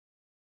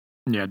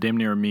Yeah, damn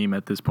near a meme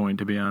at this point,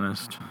 to be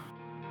honest.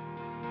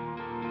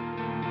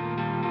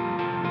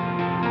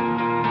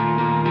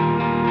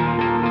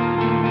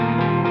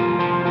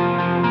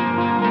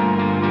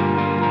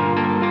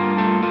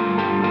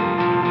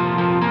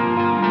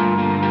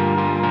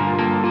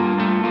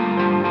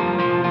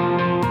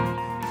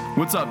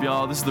 What's up,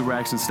 y'all? This is the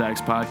Racks and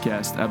Stacks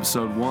podcast,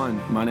 episode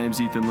 1. My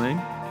name's Ethan Ling.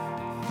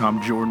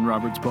 I'm Jordan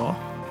Roberts Ball.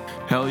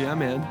 Hell yeah,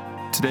 man.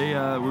 Today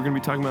we're going to be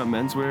talking about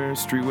menswear,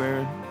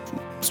 streetwear,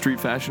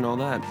 street fashion, all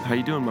that. How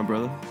you doing, my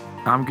brother?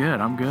 I'm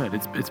good.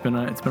 It's been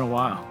a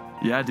while.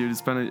 Yeah, dude,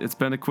 it's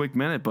been a quick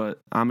minute, but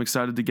I'm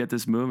excited to get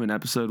this moving.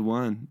 Episode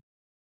 1.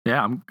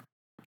 Yeah,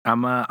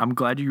 I'm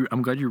glad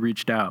you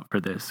reached out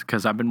for this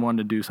because I've been wanting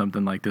to do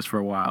something like this for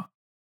a while.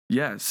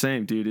 Yeah,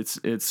 same, dude.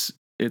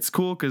 It's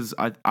cool because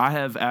I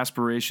have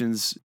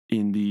aspirations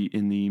in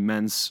the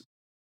men's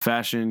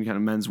fashion, kind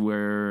of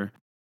menswear,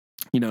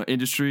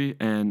 industry,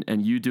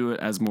 and you do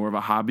it as more of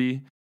a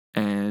hobby.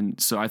 And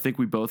so I think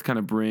we both kind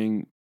of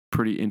bring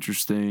pretty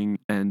interesting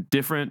and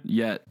different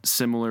yet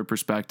similar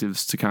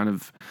perspectives to kind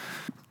of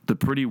the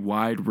pretty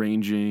wide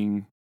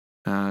ranging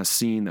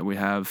scene that we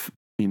have,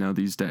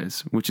 these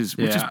days, which is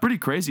pretty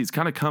crazy. It's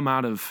kind of come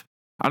out of,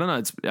 I don't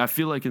know. I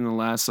feel like in the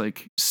last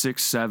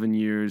 6-7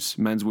 years,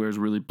 menswear has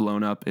really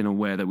blown up in a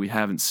way that we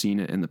haven't seen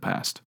it in the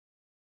past.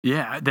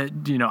 Yeah,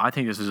 I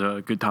think this is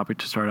a good topic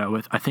to start out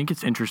with. I think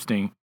it's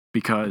interesting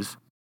because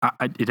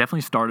it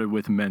definitely started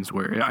with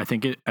menswear. I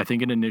think it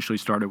initially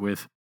started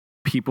with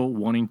people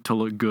wanting to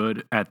look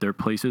good at their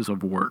places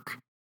of work.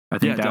 I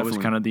think that was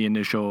kind of the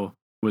initial,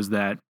 was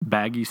that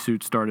baggy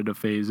suits started to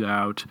phase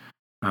out,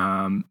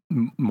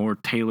 more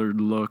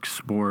tailored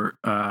looks, more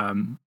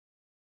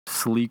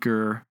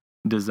sleeker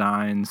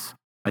designs.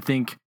 I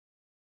think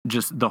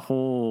just the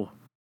whole,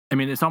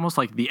 it's almost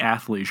like the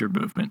athleisure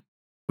movement,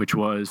 which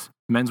was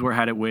menswear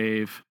had its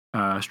wave,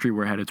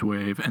 streetwear had its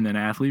wave, and then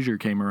athleisure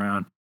came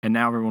around. And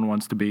now everyone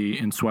wants to be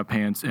in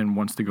sweatpants and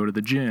wants to go to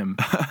the gym.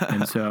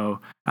 And so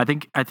I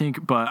think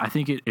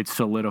it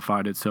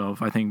solidified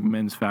itself. I think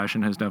men's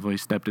fashion has definitely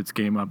stepped its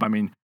game up.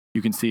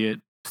 You can see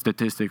it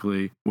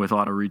statistically with a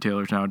lot of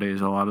retailers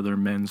nowadays. A lot of their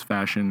men's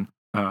fashion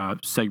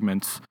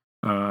segments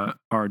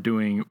are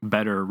doing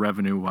better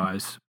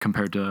revenue-wise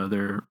compared to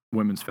their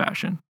women's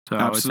fashion. So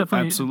it's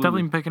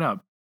definitely picking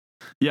up.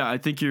 Yeah, I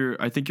think you're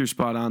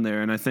spot on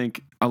there. And I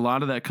think a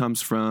lot of that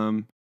comes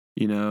from,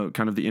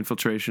 kind of the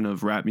infiltration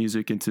of rap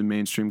music into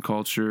mainstream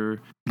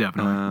culture.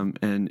 Definitely.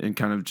 And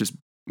kind of just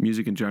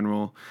music in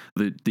general.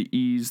 The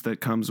ease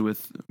that comes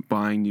with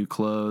buying new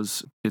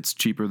clothes. It's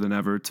cheaper than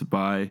ever to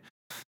buy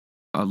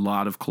a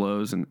lot of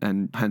clothes,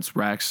 and hence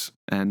racks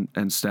and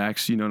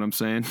stacks. You know what I'm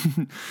saying?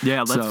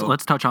 Yeah,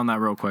 let's touch on that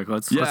real quick.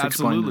 Let's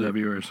explain to the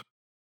viewers.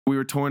 We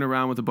were toying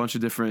around with a bunch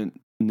of different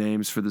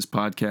names for this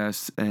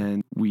podcast,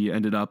 and we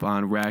ended up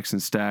on Racks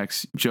and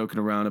Stacks, joking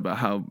around about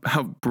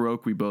how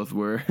broke we both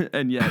were.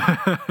 And yet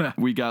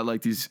we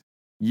got these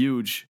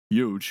huge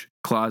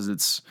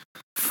closets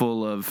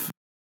full of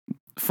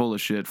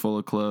shit, full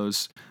of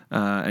clothes.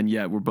 And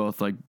yet we're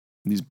both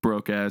these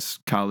broke ass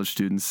college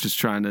students just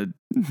trying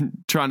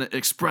to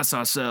express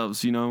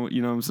ourselves, you know what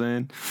I'm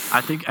saying?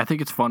 I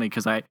think it's funny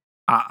because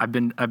I've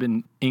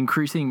been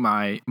increasing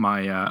my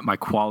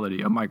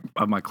quality of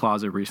my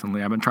closet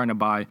recently. I've been trying to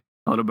buy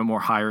a little bit more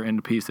higher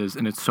end pieces,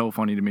 and it's so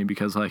funny to me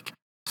because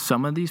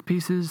some of these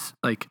pieces,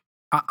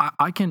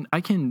 I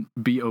can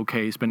be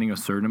okay spending a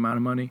certain amount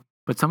of money,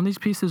 but some of these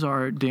pieces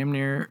are damn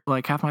near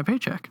half my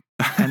paycheck,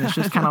 and it's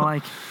just kind of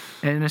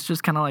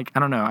I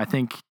don't know. I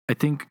think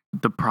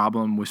the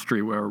problem with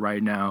streetwear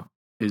right now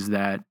is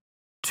that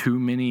too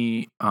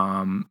many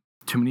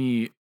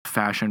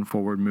fashion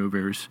forward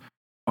movers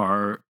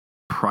are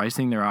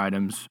pricing their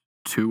items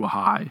too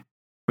high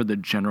for the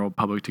general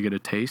public to get a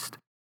taste.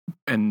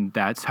 And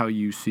that's how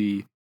you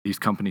see these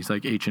companies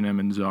like H&M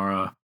and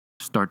Zara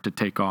start to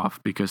take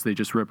off, because they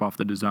just rip off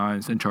the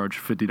designs and charge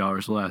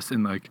 $50 less.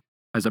 And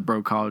as a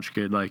broke college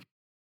kid, 2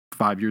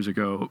 years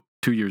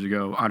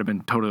ago, I'd have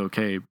been totally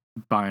okay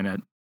buying at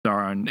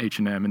Zara and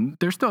H&M. And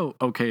they're still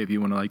okay if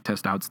you want to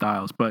test out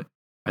styles. But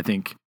I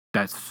think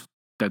that's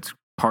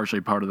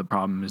partially part of the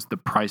problem, is the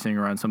pricing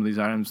around some of these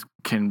items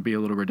can be a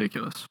little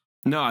ridiculous.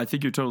 No, I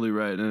think you're totally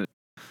right. And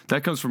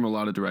that comes from a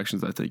lot of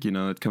directions, I think.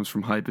 It comes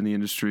from hype in the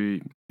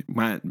industry.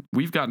 Man,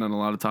 we've gotten on a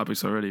lot of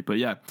topics already. But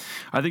yeah,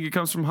 I think it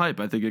comes from hype.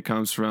 I think it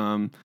comes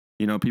from,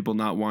 people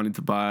not wanting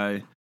to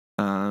buy,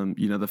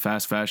 the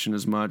fast fashion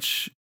as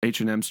much.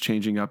 H&M's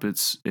changing up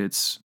its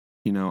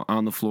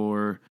on the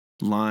floor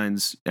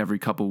lines every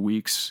couple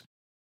weeks.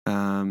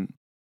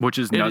 Which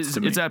is nuts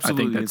to me. It's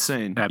absolutely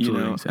insane.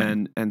 Absolutely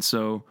insane. And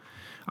so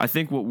I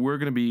think what we're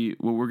gonna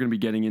be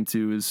getting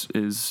into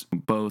is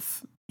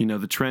both,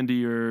 the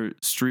trendier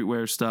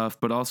streetwear stuff,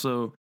 but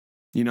also,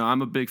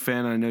 I'm a big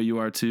fan, and I know you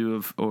are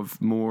too,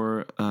 of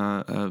more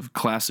of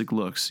classic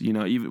looks,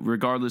 even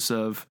regardless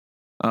of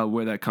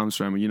where that comes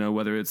from,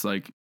 whether it's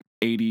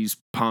 80s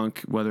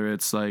punk, whether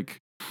it's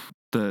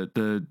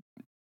the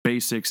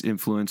basics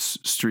influence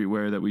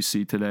streetwear that we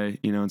see today,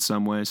 in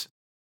some ways.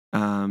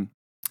 I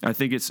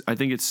think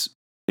it's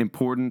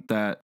important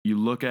that you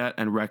look at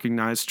and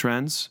recognize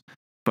trends.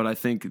 But I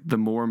think the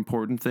more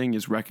important thing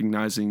is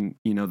recognizing,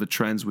 the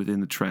trends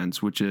within the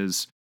trends, which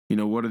is,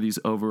 what are these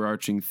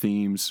overarching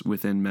themes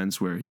within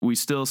menswear? We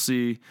still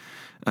see,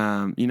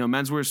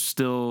 menswear is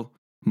still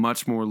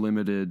much more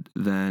limited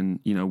than,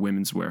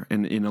 women's wear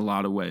in a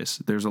lot of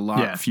ways. There's a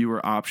lot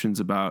fewer options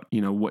about,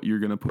 what you're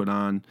going to put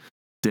on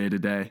day to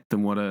day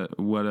than what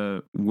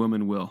a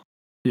woman will.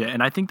 Yeah.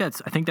 And I think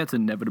that's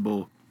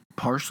inevitable,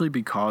 partially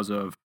because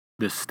of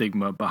the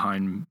stigma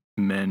behind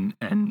men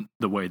and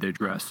the way they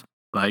dress.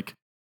 Like,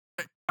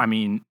 I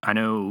mean, I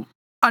know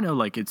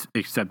like it's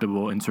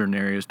acceptable in certain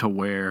areas to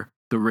wear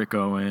the Rick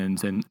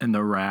Owens and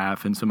the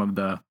Raf and some of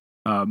the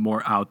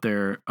more out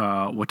there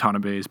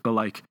Watanabes, but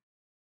like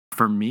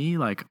for me,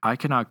 like I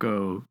cannot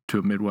go to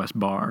a Midwest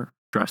bar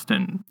dressed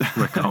in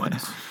Rick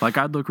Owens. Like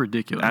I'd look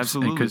ridiculous.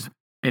 Absolutely.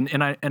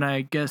 And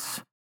I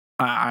guess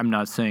I'm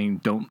not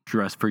saying don't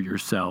dress for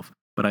yourself,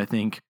 but I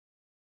think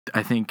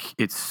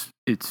it's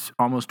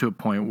almost to a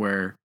point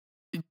where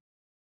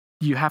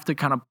you have to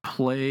kind of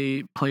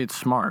play it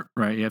smart,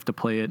 right? You have to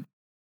play it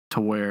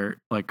to where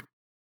like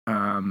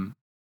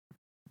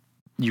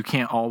you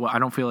can't I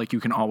don't feel like you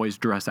can always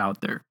dress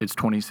out there. It's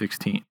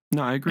 2016.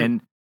 No, I agree.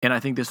 And I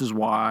think this is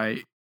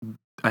why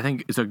I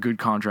think it's a good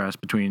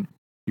contrast between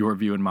your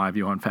view and my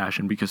view on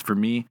fashion, because for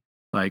me,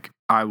 like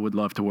I would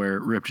love to wear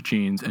ripped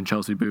jeans and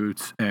Chelsea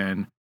boots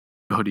and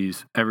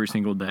hoodies every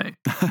single day.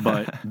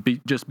 But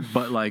just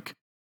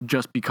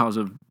because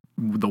of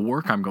the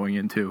work I'm going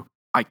into,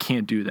 I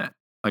can't do that.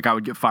 Like I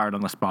would get fired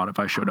on the spot if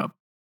I showed up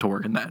to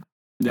work in that.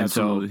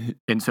 Absolutely.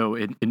 And so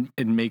it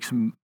makes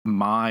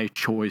my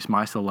choice,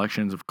 my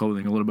selections of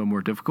clothing a little bit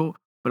more difficult,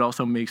 but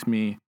also makes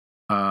me,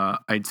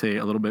 I'd say,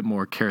 a little bit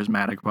more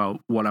charismatic about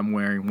what I'm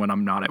wearing when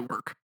I'm not at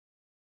work.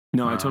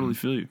 No, I totally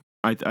feel you.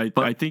 I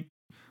think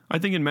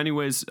in many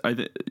ways, I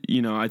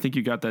think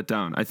you got that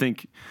down. I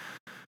think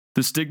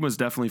the stigma is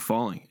definitely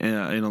falling in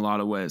a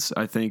lot of ways.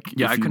 I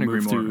think I couldn't agree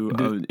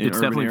more. It's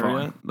definitely area,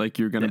 falling. Like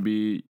you're gonna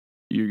be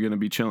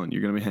chilling.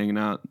 You're gonna be hanging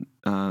out.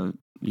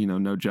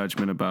 No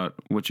judgment about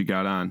what you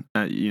got on.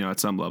 At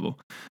some level.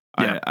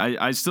 Yeah.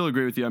 I still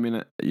agree with you. I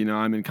mean,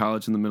 I'm in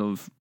college in the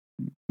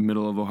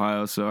middle of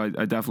Ohio, so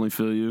I definitely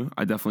feel you.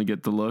 I definitely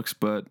get the looks,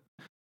 but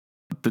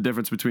the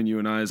difference between you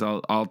and I is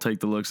I'll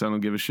take the looks. I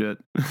don't give a shit.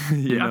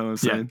 You know what I'm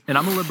saying? And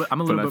I'm a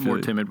little bit more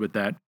timid with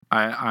that.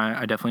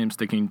 I definitely am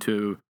sticking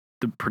to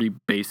the pretty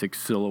basic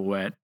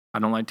silhouette. I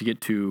don't like to get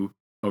too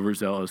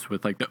overzealous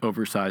with like the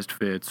oversized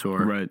fits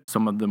or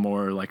some of the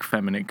more like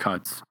feminine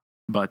cuts.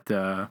 But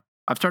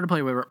I've started to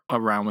play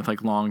around with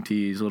like long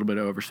tees, a little bit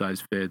of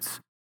oversized fits,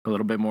 a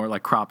little bit more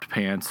like cropped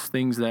pants,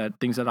 things that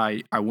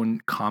I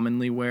wouldn't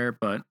commonly wear,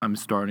 but I'm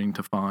starting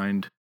to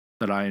find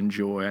that I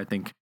enjoy. I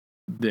think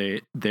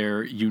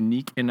they're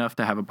unique enough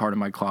to have a part of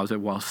my closet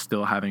while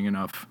still having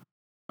enough,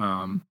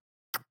 I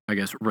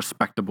guess,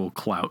 respectable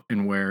clout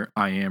in where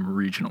I am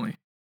regionally.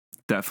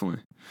 Definitely.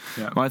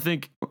 Yeah. Well, I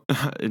think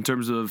in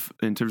terms of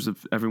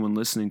everyone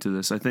listening to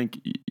this, I think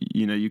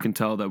you can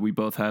tell that we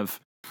both have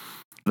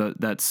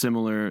that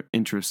similar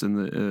interest in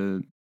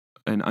the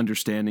an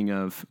understanding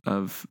of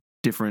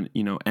different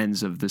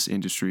ends of this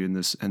industry and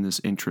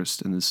this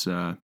interest and this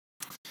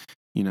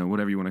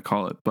whatever you want to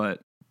call it,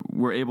 but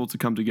we're able to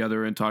come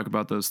together and talk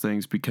about those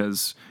things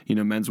because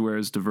menswear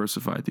is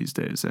diversified these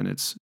days, and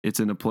it's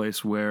in a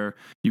place where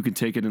you can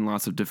take it in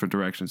lots of different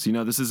directions.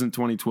 This isn't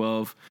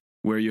 2012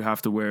 where you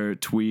have to wear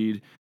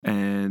tweed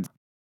and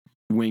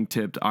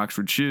wing-tipped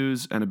Oxford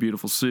shoes and a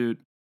beautiful suit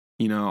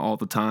all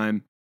the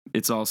time.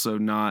 It's also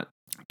not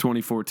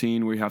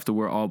 2014 where you have to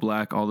wear all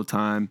black all the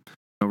time,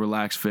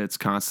 relaxed fits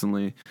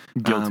constantly.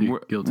 Guilty.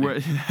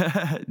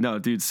 No,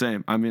 dude,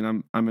 same. I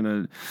mean, I'm in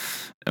a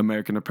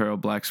American Apparel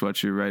black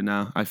sweatshirt right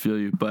now. I feel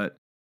you, but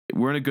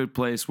we're in a good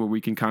place where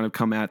we can kind of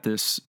come at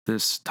this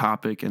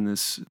topic and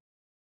this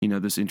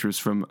this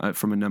interest from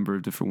a number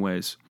of different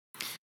ways.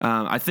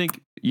 I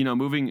think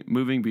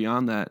moving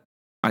beyond that,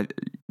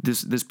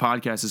 this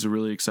podcast is a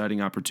really exciting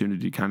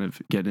opportunity to kind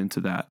of get into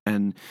that.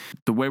 And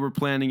the way we're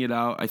planning it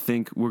out, I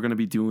think we're going to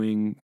be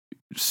doing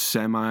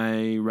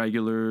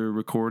semi-regular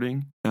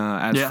recording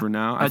for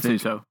now. I'd say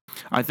so.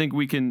 I think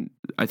we can.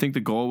 I think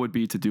the goal would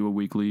be to do a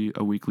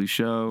weekly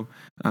show.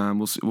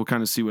 We'll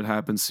kind of see what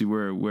happens, see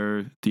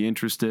where the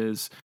interest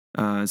is,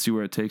 and see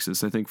where it takes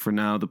us. I think for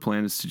now the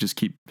plan is to just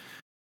keep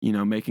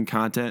making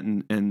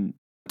content and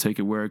take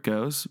it where it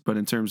goes. But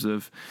in terms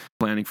of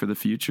planning for the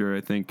future,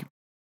 I think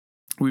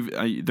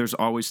there's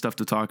always stuff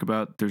to talk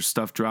about. There's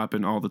stuff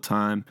dropping all the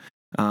time.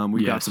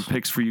 We've got some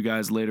picks for you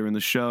guys later in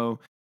the show.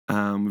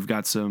 We've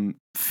got some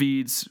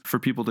feeds for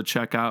people to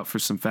check out for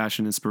some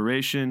fashion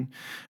inspiration,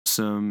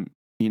 some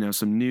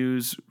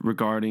news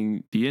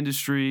regarding the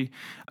industry,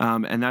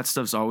 and that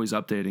stuff's always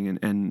updating,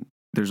 and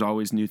there's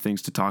always new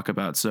things to talk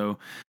about. So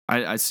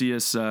I see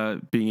us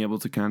being able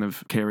to kind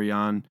of carry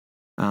on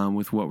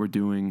with what we're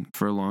doing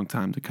for a long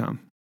time to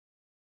come.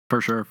 For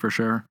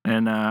sure.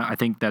 And I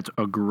think that's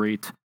a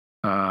great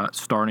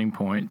starting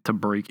point to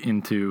break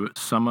into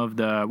some of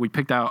we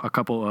picked out a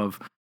couple of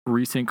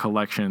recent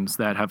collections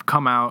that have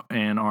come out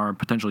and are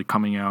potentially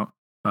coming out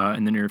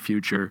in the near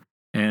future.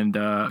 And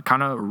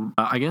kind of,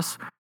 I guess,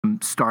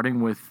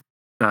 starting with,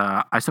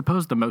 I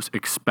suppose, the most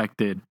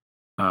expected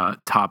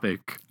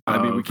topic.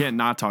 I mean, we can't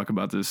not talk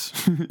about this.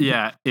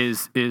 Yeah,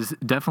 is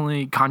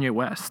definitely Kanye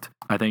West.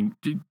 I think,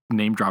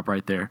 name drop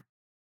right there.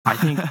 I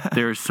think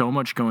there's so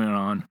much going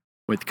on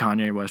with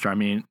Kanye West. I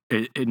mean,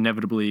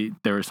 inevitably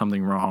there is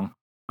something wrong.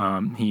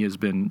 He has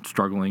been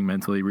struggling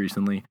mentally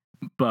recently.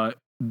 But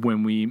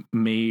when we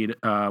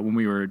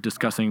were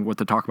discussing what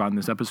to talk about in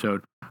this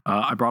episode,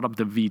 I brought up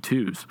the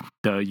V2s,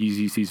 the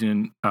Yeezy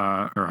season,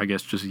 or I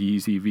guess just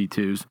Yeezy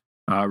V2s,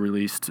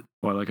 released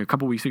like a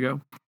couple weeks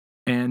ago.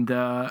 And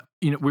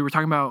we were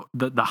talking about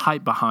the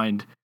hype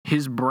behind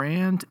his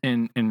brand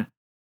and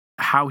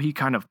how he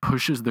kind of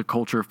pushes the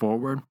culture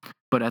forward,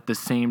 but at the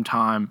same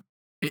time,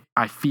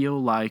 I feel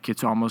like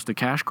it's almost a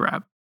cash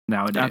grab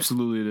nowadays.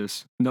 Absolutely, it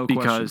is. No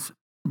question.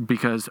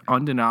 Because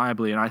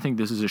undeniably, and I think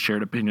this is a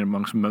shared opinion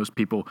amongst most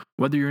people,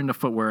 whether you're into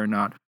footwear or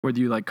not, whether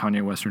you like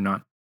Kanye West or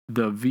not,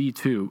 the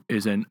V2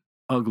 is an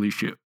ugly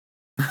shoe.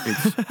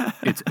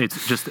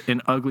 It's just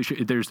an ugly shoe.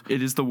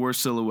 It is the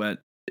worst silhouette,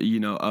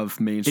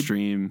 of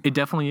mainstream. It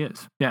definitely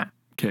is. Yeah.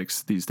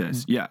 Kicks these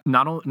days. Yeah.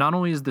 Not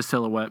only is the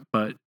silhouette,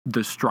 but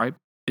the stripe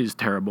is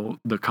terrible.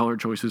 The color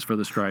choices for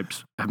the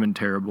stripes have been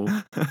terrible.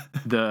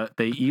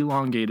 They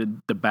elongated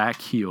the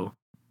back heel.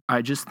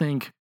 I just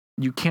think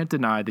you can't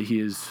deny that he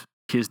is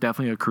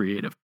definitely a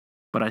creative.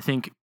 But I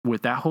think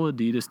with that whole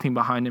Adidas team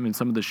behind him and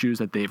some of the shoes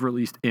that they've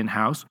released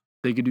in-house,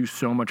 they could do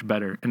so much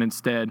better. And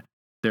instead,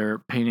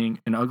 they're painting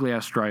an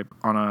ugly-ass stripe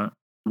on a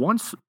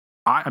once...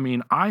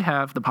 I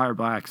have the Pyre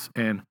Blacks,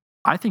 and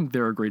I think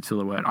they're a great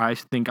silhouette. I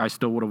think I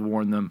still would have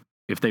worn them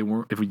if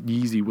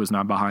Yeezy was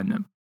not behind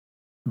them.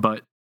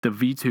 But the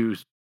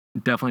V2s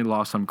definitely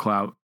lost some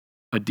clout.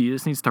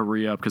 Adidas needs to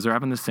re-up because they're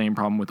having the same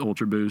problem with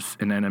Ultra Boosts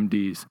and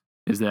NMDs,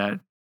 is that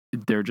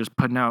they're just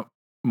putting out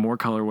more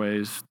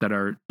colorways that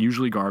are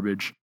usually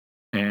garbage.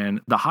 And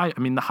the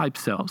hype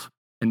sells,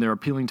 and they're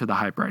appealing to the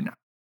hype right now.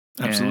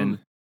 Absolutely. And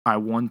I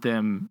want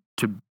them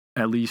to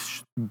at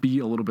least be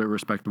a little bit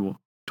respectable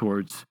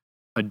towards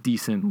a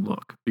decent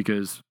look,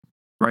 because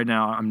right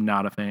now I'm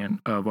not a fan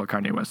of what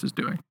Kanye West is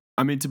doing.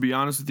 I mean, to be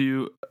honest with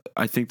you,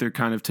 I think they're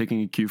kind of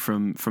taking a cue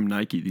from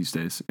Nike these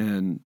days.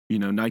 And,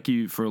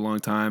 Nike for a long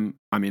time,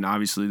 I mean,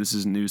 obviously this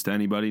isn't news to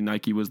anybody.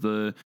 Nike was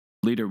the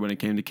leader when it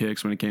came to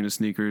kicks, when it came to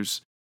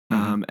sneakers.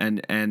 Mm-hmm.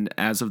 And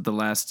as of the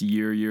last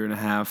year and a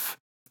half,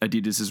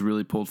 Adidas has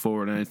really pulled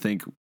forward. And I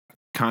think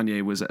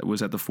Kanye was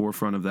at the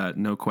forefront of that,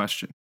 no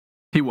question.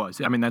 He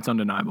was. I mean, that's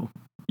undeniable.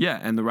 Yeah,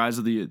 and the rise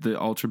of the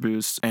Ultra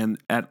Boost and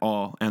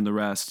the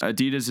rest.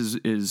 Adidas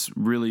is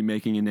really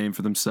making a name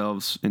for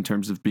themselves in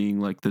terms of being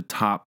like the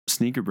top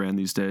sneaker brand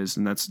these days,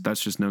 and that's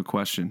just no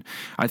question.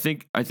 I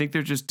think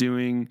they're just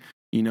doing,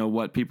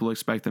 what people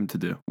expect them to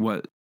do.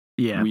 What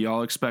we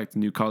all expect,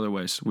 new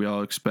colorways. We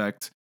all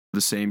expect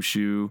the same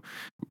shoe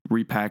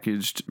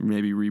repackaged,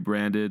 maybe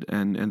rebranded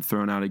and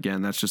thrown out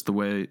again. That's just the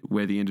way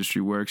the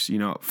industry works.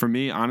 For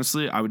me,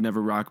 honestly, I would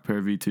never rock a pair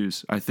of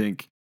V2s. I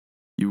think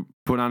you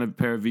put on a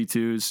pair of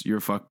V2s, you're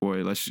a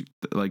fuckboy.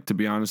 To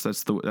be honest,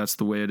 that's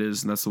the way it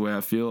is, and that's the way I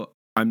feel.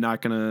 I'm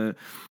not gonna,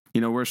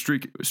 we're a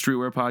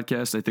streetwear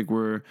podcast. I think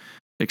we're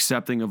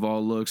accepting of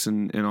all looks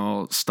and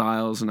all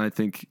styles, and I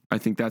think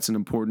that's an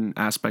important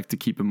aspect to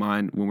keep in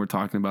mind when we're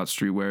talking about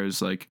streetwear.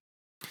 Is like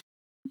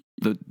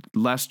the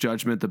less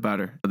judgment, the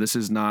better. This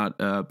is not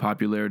a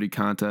popularity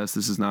contest.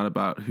 This is not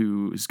about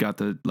who's got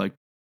the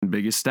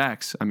biggest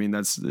stacks. I mean,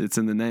 it's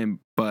in the name,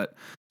 but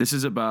this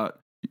is about.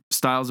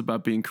 Style's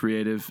about being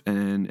creative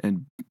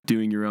and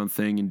doing your own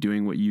thing and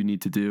doing what you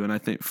need to do. And I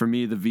think for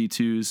me, the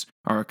V2s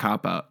are a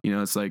cop out.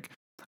 It's like,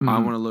 I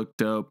want to look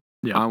dope.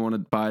 Yeah. I want to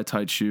buy a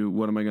tight shoe.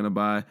 What am I going to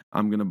buy?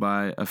 I'm going to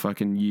buy a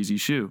fucking Yeezy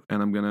shoe, and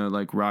I'm going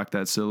to rock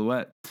that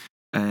silhouette.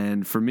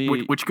 And for me,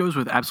 which goes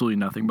with absolutely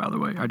nothing, by the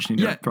way. I just need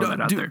to throw that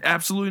out there.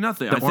 Absolutely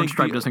nothing. The orange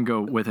stripe doesn't go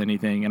with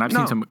anything. And I've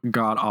seen some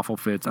god awful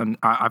fits. And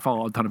I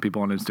follow a ton of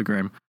people on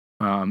Instagram.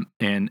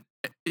 And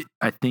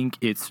I think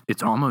it's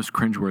almost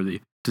cringeworthy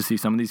to see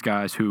some of these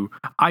guys who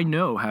I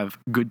know have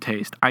good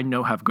taste, I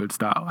know have good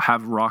style,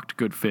 have rocked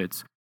good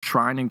fits,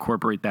 try and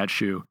incorporate that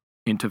shoe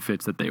into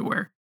fits that they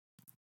wear.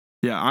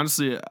 Yeah,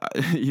 honestly,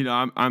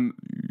 I'm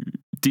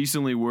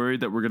decently worried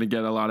that we're going to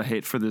get a lot of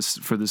hate for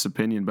this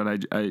opinion,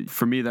 but I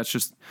for me, that's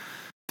just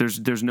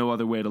there's no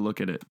other way to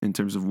look at it in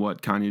terms of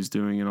what Kanye's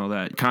doing and all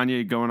that.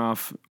 Kanye going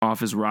off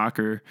his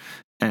rocker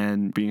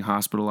and being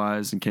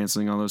hospitalized and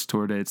canceling all those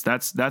tour dates.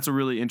 That's a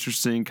really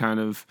interesting kind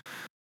of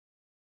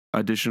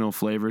additional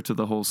flavor to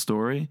the whole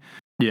story.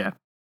 Yeah.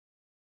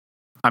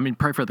 I mean,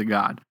 pray for the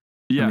God.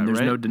 Yeah, I mean, there's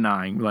right? no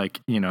denying,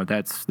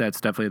 that's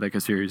definitely a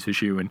serious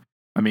issue. And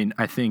I mean,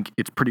 I think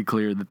it's pretty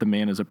clear that the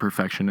man is a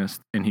perfectionist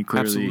and he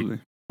clearly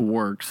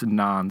works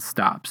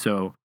nonstop.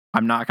 So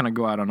I'm not going to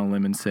go out on a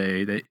limb and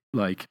say that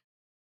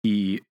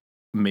he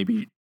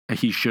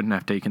shouldn't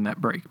have taken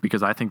that break,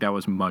 because I think that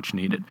was much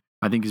needed.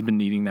 I think he's been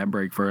needing that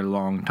break for a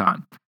long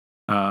time.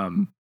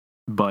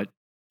 But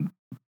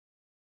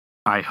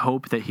I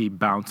hope that he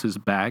bounces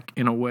back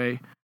in a way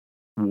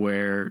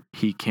where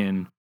he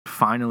can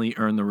finally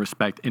earn the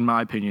respect, in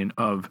my opinion,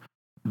 of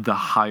the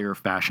higher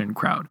fashion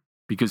crowd.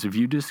 Because if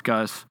you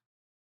discuss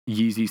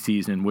Yeezy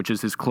Season, which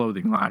is his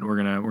clothing line, we're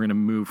gonna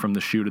move from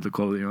the shoe to the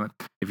clothing line.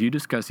 If you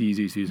discuss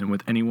Yeezy Season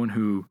with anyone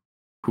who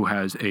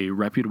has a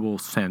reputable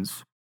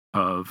sense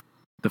of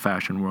the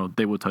fashion world,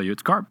 they will tell you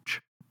it's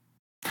garbage.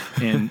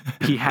 And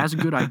he has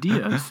good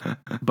ideas,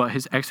 but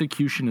his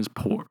execution is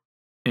poor.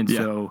 And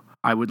so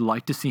I would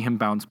like to see him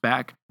bounce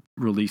back,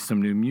 release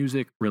some new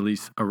music,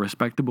 release a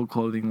respectable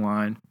clothing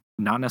line,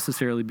 not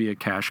necessarily be a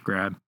cash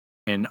grab,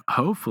 and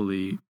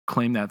hopefully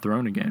claim that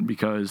throne again,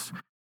 because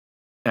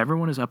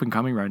everyone is up and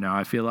coming right now.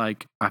 I feel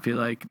like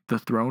the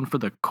throne for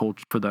the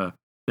culture, for the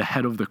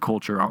head of the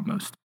culture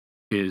almost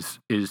is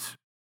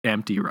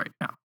empty right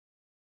now.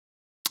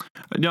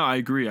 No, I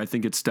agree. I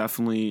think it's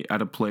definitely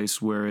at a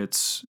place where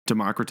it's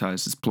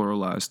democratized, it's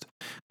pluralized,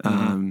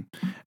 and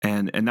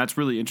that's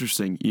really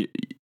interesting.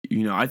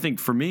 You know, I think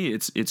for me,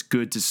 it's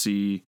good to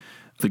see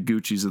the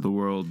Gucci's of the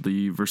world,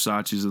 the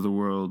Versace's of the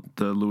world,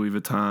 the Louis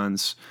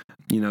Vuittons,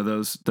 you know,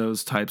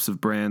 those types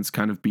of brands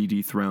kind of be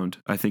dethroned.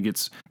 I think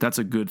that's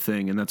a good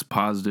thing, and that's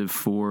positive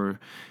for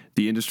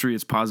the industry.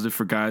 It's positive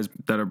for guys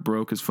that are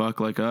broke as fuck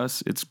like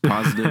us. It's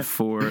positive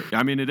for,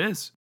 I mean, it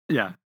is.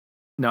 Yeah.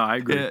 No, I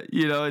agree.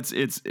 You know,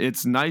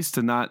 it's nice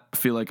to not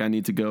feel like I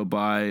need to go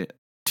buy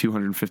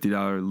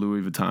 $250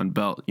 Louis Vuitton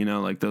belt, you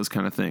know, like those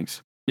kind of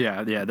things.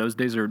 Yeah, those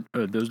days are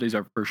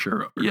for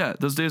sure over. Yeah,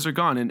 those days are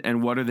gone.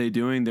 And what are they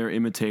doing? They're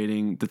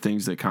imitating the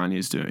things that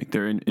Kanye's doing.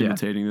 They're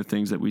imitating the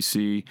things that we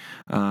see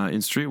in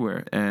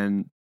streetwear,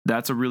 and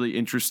that's a really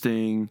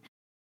interesting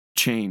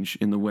change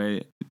in the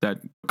way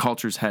that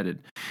culture's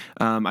headed.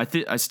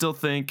 I still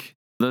think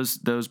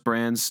those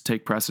brands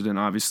take precedent,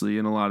 obviously,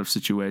 in a lot of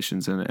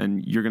situations,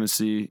 and you're going to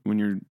see when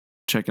you're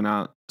checking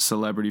out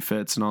celebrity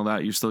fits and all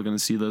that, you're still going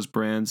to see those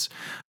brands.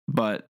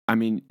 But I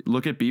mean,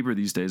 look at Bieber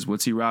these days.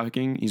 What's he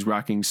rocking? He's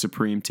rocking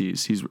Supreme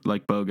tees. He's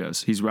like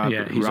Bogos. He's he's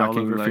rocking all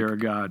over like, Fear of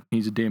God.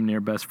 He's damn near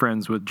best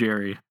friends with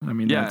Jerry. I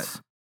mean,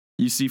 that's,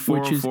 you see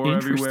 404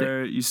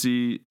 everywhere. You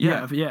see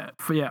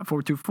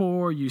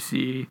 424. You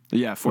see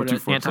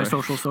 424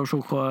 Antisocial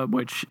Social Club,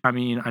 which, I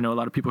mean, I know a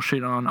lot of people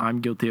shit on. I'm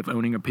guilty of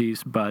owning a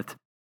piece, but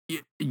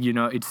you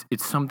know,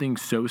 it's something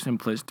so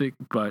simplistic,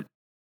 but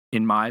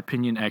in my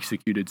opinion,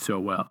 executed so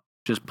well.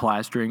 Just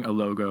plastering a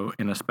logo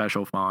in a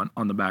special font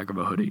on the back of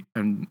a hoodie,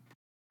 and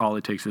all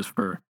it takes is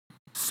for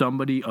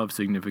somebody of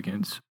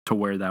significance to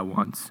wear that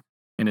once,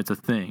 and it's a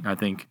thing. I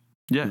think,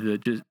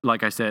 just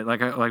like I said,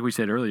 like we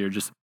said earlier,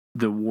 just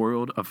the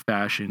world of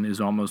fashion is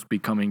almost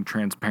becoming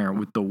transparent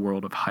with the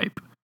world of hype.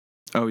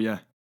 Oh yeah,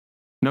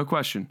 no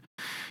question.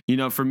 You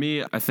know, for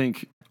me, I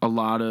think a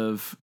lot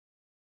of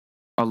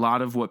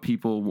what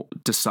people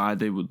decide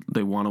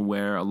they want to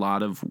wear, a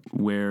lot of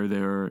where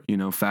their, you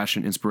know,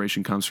 fashion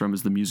inspiration comes from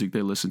is the music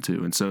they listen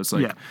to. And so it's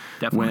like,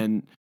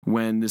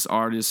 when this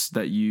artist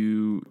that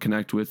you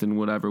connect with in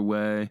whatever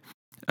way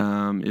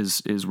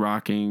is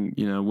rocking,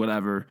 you know,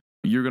 whatever,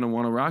 you're going to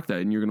want to rock that,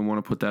 and you're going to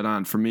want to put that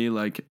on. For me,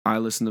 like, I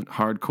listen to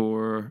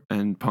hardcore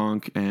and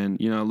punk and,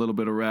 you know, a little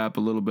bit of rap, a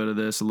little bit of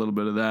this, a little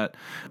bit of that.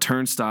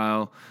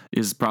 Turnstile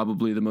is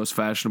probably the most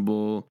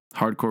fashionable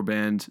hardcore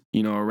band,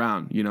 you know,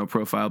 around, you know,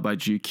 profiled by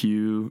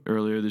GQ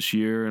earlier this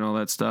year and all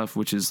that stuff,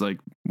 which is like,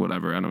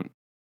 whatever.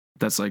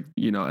 That's like,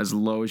 you know, as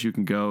low as you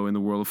can go in the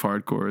world of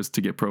hardcore is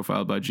to get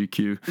profiled by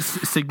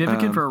GQ.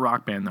 Significant for a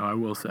rock band, though, I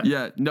will say.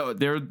 Yeah, no,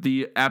 they're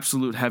the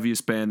absolute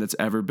heaviest band that's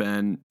ever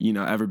been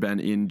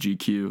in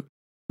GQ.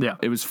 Yeah.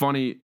 It was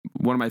funny.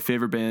 One of my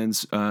favorite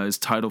bands is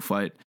Title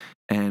Fight,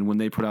 and when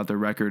they put out their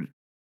record,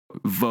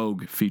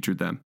 Vogue featured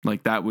them.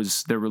 Like, that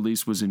was, their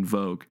release was in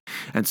Vogue.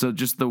 And so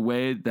just the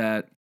way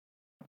that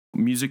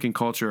music and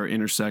culture are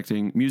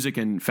intersecting, music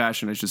and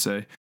fashion, I should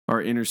say,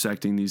 are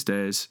intersecting these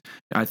days,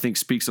 I think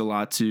speaks a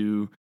lot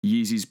to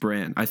Yeezy's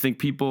brand. I think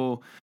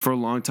people for a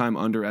long time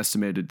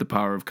underestimated the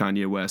power of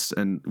Kanye West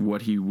and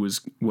what he was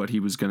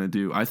going to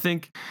do. I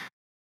think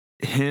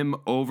him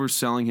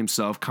overselling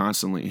himself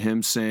constantly,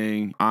 him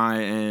saying,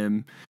 I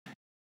am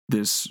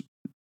this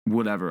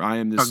whatever, I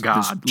am this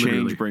god, this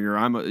change bringer,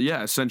 I'm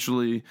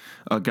essentially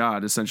a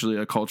god, essentially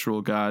a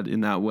cultural god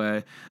in that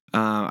way,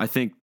 I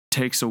think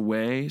takes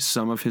away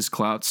some of his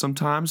clout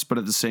sometimes, but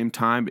at the same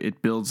time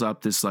it builds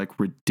up this like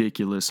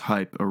ridiculous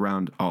hype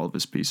around all of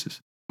his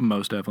pieces.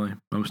 Most definitely.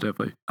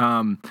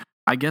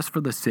 I guess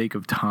for the sake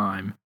of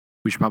time,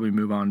 we should probably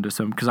move on to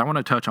some, because I want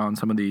to touch on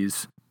some of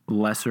these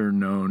lesser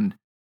known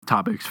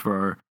topics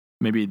for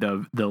maybe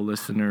the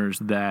listeners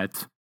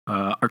that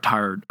are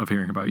tired of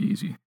hearing about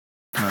Yeezy,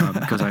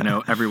 because I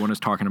know everyone is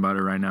talking about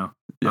it right now.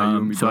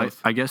 So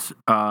I guess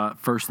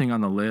first thing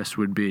on the list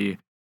would be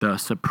the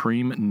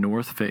Supreme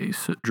North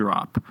Face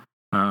drop,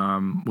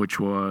 which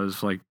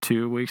was like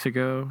 2 weeks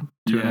ago.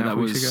 That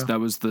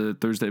was the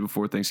Thursday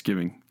before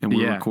Thanksgiving, and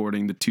we're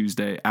recording the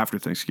Tuesday after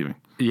Thanksgiving.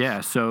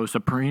 Yeah, so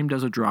Supreme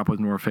does a drop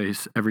with North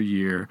Face every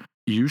year,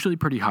 usually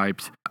pretty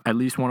hyped, at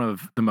least one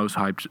of the most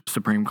hyped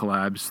Supreme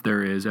collabs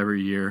there is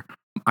every year.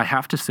 I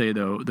have to say,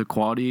 though, the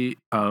quality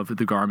of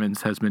the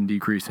garments has been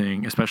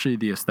decreasing, especially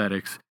the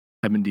aesthetics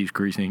have been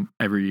decreasing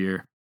every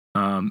year.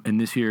 And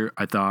this year,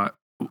 I thought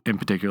in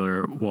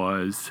particular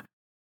was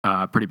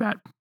pretty bad.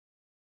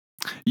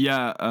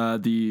 Yeah,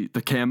 the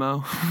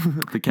camo,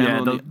 the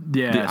camo,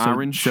 the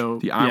orange,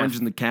 the orange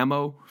and the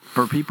camo.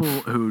 For people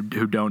who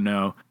don't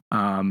know,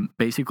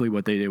 basically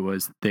what they did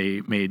was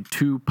they made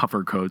 2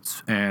 puffer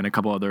coats and a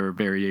couple other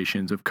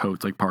variations of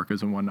coats like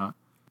parkas and whatnot.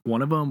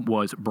 One of them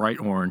was bright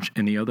orange,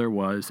 and the other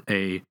was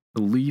a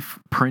leaf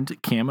print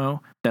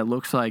camo that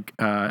looks like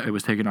it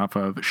was taken off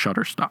of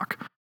Shutterstock.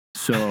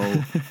 So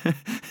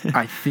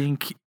I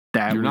think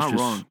that You're was not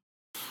wrong.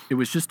 It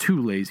was just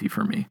too lazy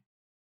for me,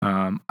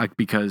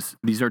 because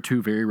these are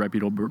 2 very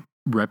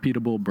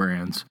reputable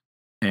brands,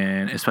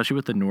 and especially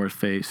with the North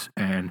Face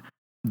and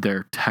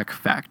their tech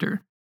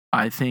factor,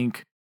 I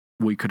think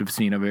we could have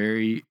seen a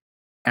very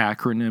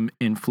acronym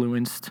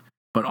influenced,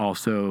 but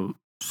also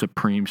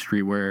Supreme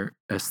streetwear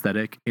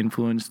aesthetic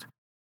influenced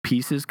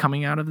pieces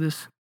coming out of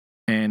this,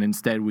 and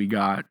instead we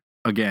got,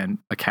 again,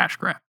 a cash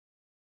grab.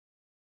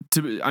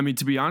 To be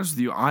honest with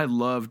you, I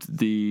loved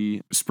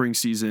the spring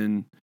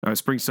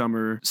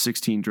summer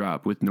 16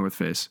 drop with North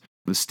Face,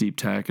 the steep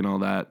tech and all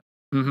that.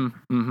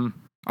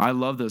 I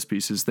love those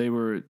pieces. They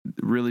were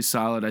really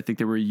solid. I think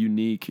they were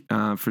unique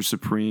for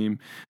Supreme,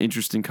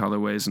 interesting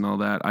colorways and all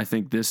that. I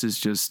think this is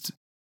just,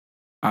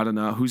 I don't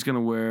know who's gonna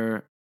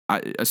wear.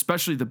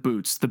 Especially the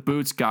boots. The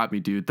boots got me,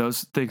 dude.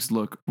 Those things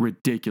look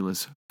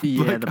ridiculous.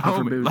 Yeah, like, the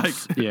puffer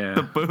boots. Yeah,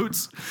 the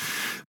boots.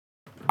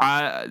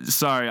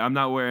 Sorry, I'm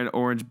not wearing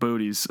orange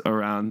booties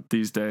around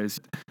these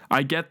days.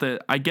 I get the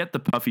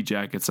puffy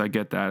jackets. I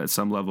get that at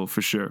some level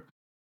for sure.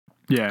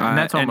 Yeah, and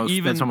that's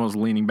almost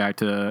leaning back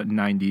to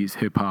 90s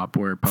hip hop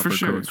where puffer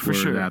coats were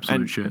the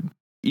absolute shit.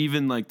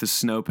 Even like the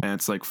snow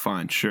pants, like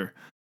fine, sure,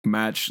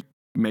 match,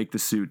 make the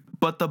suit,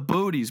 but the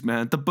booties,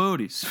 man, the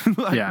booties.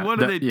 What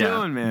are they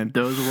doing, man?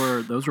 Those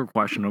were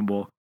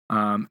questionable.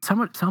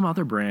 Some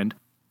other brand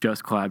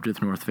just collabed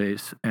with North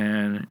Face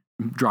and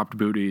dropped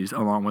booties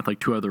along with like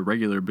 2 other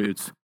regular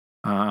boots.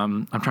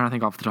 I'm trying to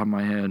think off the top of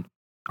my head.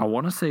 I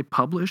want to say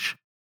Publish,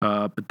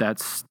 but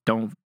that's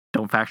don't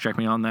fact check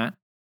me on that.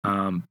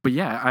 But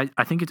yeah,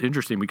 I think it's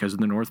interesting because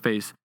the North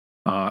Face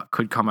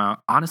could come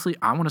out. Honestly,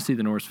 I want to see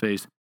the North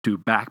Face do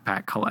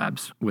backpack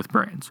collabs with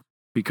brands,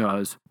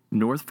 because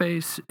North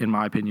Face, in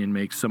my opinion,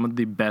 makes some of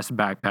the best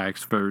backpacks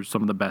for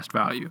some of the best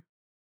value.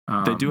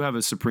 They do have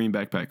a Supreme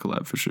backpack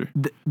collab for sure.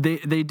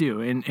 They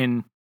do,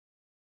 and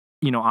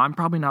you know, I'm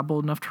probably not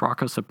bold enough to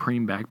rock a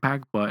Supreme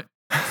backpack, but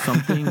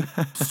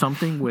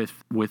something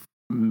with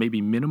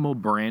maybe minimal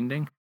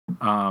branding,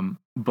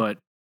 but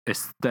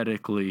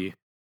aesthetically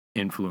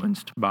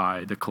influenced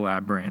by the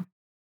collab brand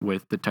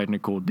with the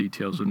technical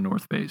details of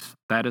North Face.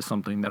 That is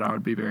something that I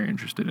would be very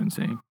interested in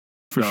seeing.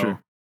 For sure.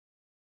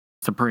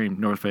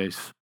 Supreme, North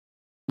Face,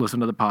 listen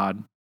to the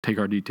pod, take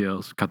our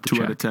details, cut the 2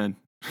 check. 2 out of 10.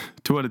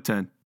 2 out of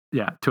 10.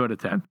 Yeah, 2 out of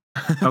 10.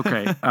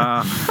 Okay.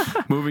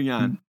 Moving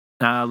on.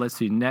 Let's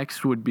see.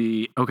 Next would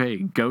be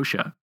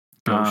Gosha.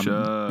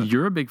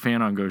 You're a big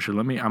fan on Gosha.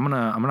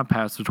 I'm gonna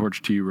pass the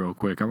torch to you real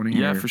quick. I want to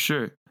hear for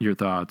sure your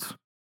thoughts.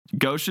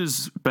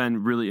 Gosha's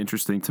been really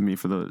interesting to me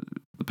for the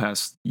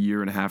past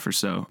year and a half or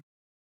so.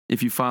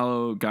 If you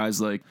follow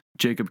guys like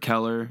Jacob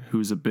Keller,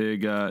 who's a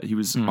big, he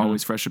was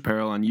always Fresh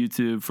Apparel on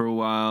YouTube for a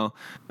while,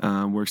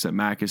 works at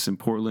Macus in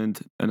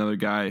Portland. Another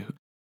guy,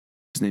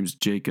 his name's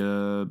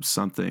Jacob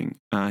something.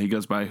 He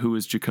goes by Who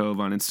Is Jacob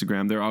on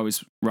Instagram. They're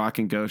always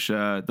rocking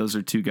Gosha. Those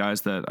are 2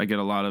 guys that I get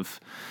a lot of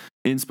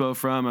inspo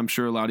from. I'm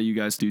sure a lot of you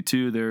guys do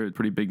too. They're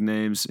pretty big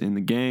names in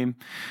the game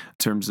in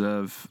terms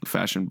of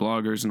fashion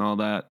bloggers and all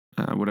that,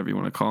 whatever you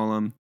want to call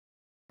them.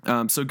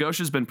 So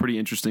Gosha's been pretty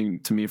interesting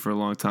to me for a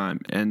long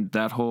time, and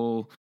that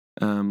whole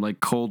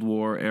like Cold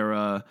War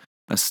era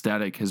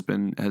aesthetic has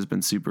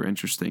been super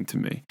interesting to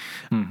me.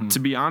 To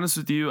be honest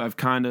with you, I've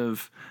kind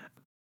of,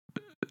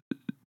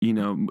 you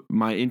know,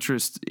 my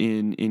interest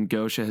in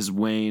Gosha has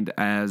waned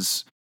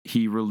as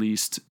he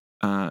released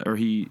or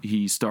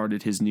he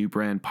started his new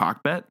brand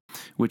Pacbet,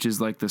 which is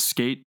like the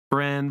skate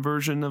brand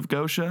version of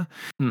Gosha.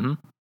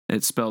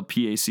 It's spelled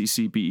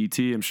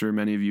Paccbet. I'm sure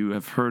many of you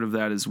have heard of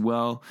that as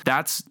well.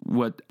 That's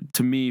what,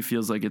 to me,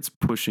 feels like it's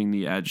pushing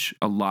the edge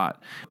a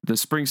lot. The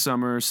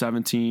spring-summer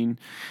 17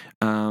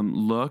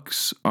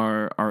 looks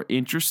are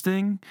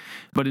interesting,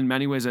 but in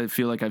many ways I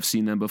feel like I've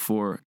seen them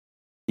before.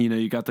 You know,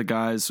 you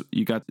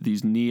got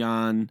these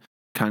neon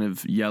kind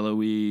of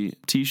yellowy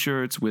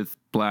t-shirts with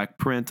black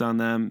print on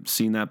them.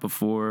 Seen that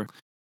before.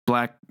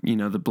 Black, you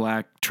know, the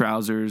black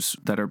trousers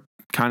that are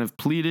kind of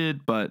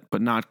pleated, but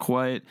not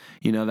quite.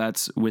 You know,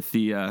 that's with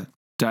the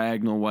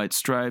diagonal white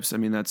stripes. I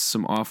mean, that's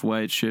some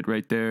off-white shit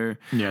right there.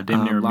 Yeah,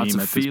 damn near a meme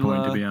at this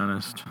point, to be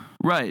honest.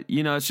 Right.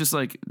 You know, it's just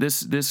like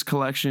this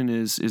collection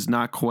is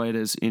not quite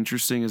as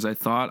interesting as I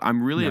thought.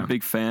 I'm really a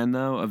big fan,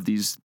 though, of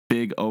these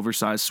big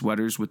oversized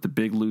sweaters with the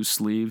big loose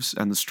sleeves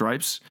and the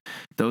stripes.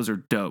 Those are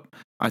dope.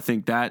 I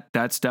think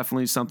that's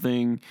definitely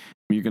something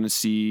you're going to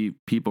see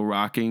people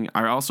rocking.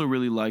 I also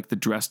really like the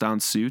dress down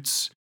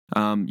suits.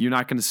 You're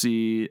not going to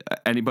see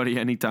anybody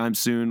anytime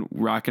soon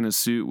rocking a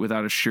suit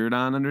without a shirt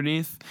on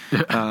underneath.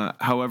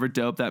 However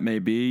dope that may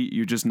be,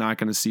 you're just not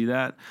going to see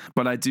that.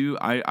 But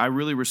I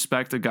really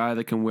respect a guy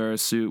that can wear a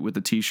suit with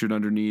a t-shirt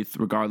underneath,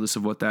 regardless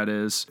of what that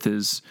is.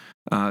 His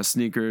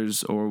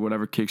sneakers or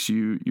whatever kicks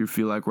you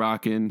feel like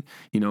rocking,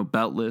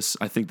 beltless.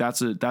 I think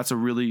that's a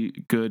really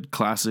good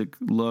classic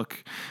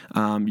look.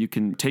 You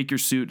can take your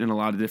suit in a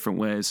lot of different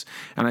ways,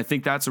 and I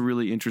think that's a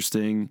really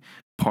interesting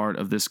part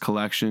of this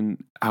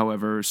collection,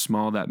 however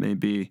small that may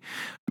be.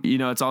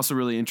 It's also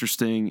really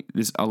interesting.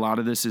 A lot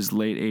of this is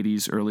late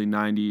 80s, early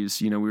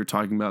 90s. We were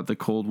talking about the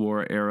Cold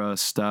War era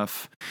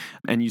stuff,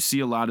 and you see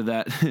a lot of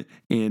that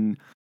in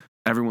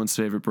everyone's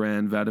favorite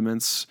brand,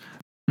 Vetements.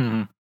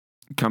 Mm-hmm.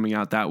 Coming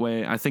out that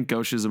way. I think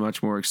Gosha is a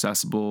much more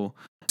accessible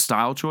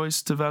style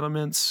choice to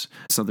Vetements,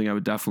 something I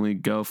would definitely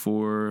go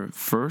for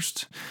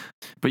first.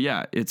 But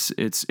yeah, it's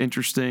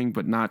interesting,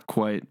 but not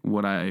quite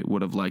what I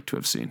would have liked to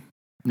have seen.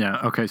 Yeah,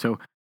 okay, so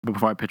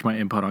before I pitch my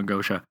input on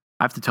Gosha,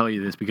 I have to tell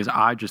you this because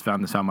I just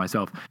found this out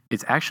myself.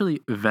 It's actually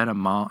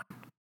Vetements.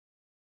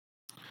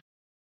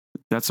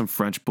 That's some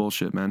French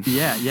bullshit, man.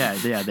 Yeah.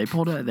 They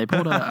pulled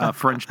a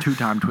French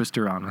two-time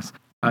twister on us.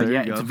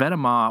 It's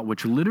Vetements,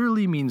 which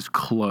literally means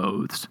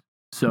clothes.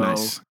 So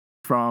nice.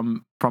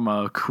 From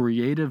a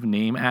creative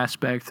name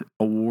aspect,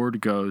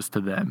 award goes to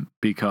them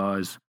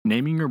because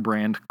naming your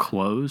brand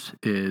clothes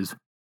is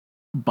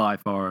by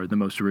far the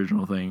most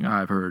original thing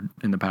I've heard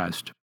in the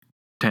past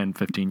 10,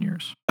 15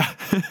 years.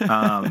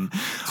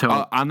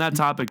 So on that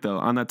topic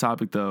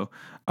though,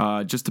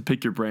 just to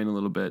pick your brain a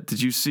little bit, did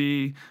you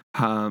see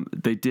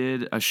they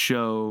did a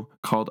show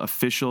called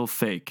Official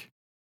Fake,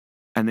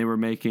 and they were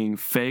making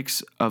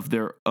fakes of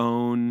their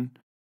own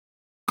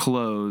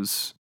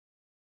clothes.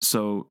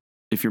 So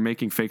if you're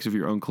making fakes of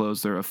your own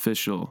clothes, they're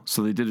official.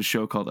 So they did a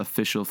show called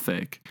Official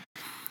Fake.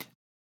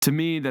 To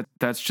me,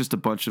 that's just a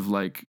bunch of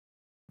like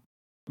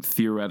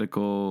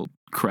theoretical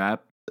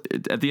crap.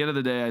 At the end of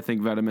the day, I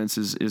think Vetements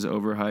is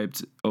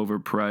overhyped,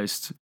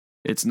 overpriced.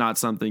 It's not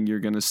something you're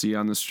going to see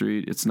on the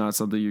street. It's not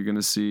something you're going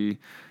to see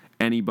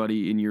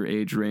anybody in your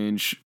age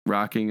range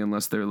rocking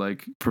unless they're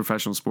like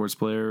professional sports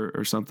player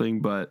or something.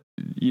 But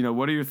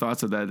what are your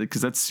thoughts on that?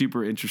 Because that's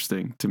super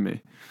interesting to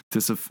me.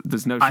 This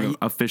notion of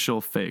official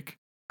fake.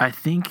 I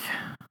think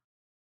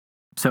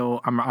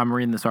so. I'm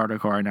reading this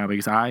article right now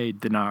because I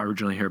did not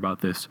originally hear about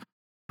this,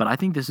 but I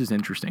think this is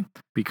interesting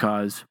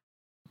because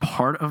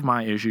part of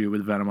my issue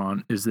with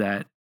Vetements is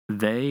that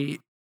they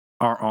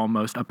are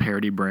almost a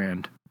parody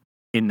brand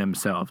in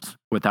themselves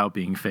without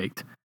being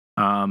faked.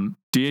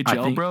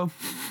 DHL, bro?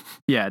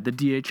 Yeah, the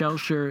DHL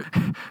shirt,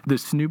 the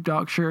Snoop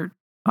Dogg shirt.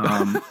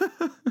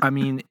 I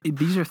mean,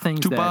 these are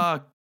things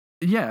Tupac.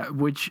 that... Yeah,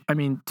 which,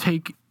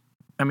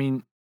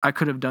 I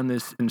could have done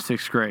this in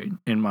 6th grade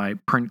in my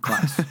print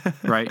class,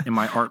 right? In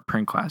my art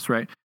print class,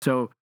 right?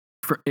 So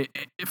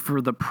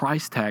for the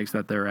price tags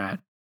that they're at,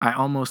 I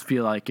almost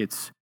feel like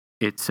it's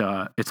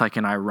like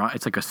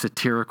a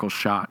satirical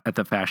shot at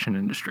the fashion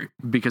industry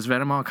because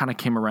Vetements kind of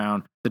came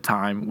around the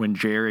time when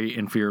Jerry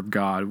and Fear of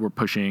God were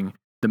pushing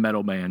the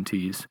metal band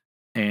tees,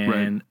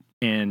 and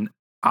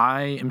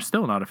I am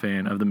still not a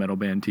fan of the metal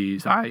band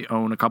tees. I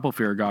own a couple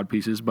Fear of God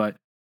pieces, but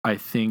I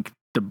think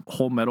the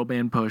whole metal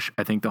band push,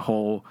 I think the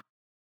whole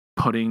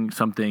putting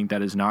something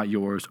that is not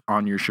yours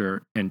on your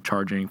shirt and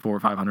charging $400 or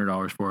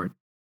 $500 for it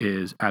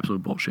is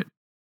absolute bullshit.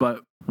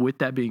 But with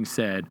that being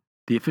said,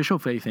 the official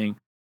fake thing,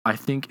 I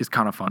think is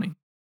kind of funny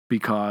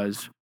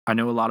because I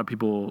know a lot of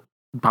people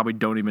probably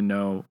don't even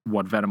know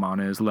what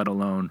Vetements is, let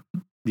alone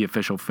the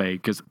official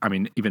fake, because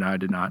even I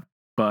did not.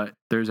 But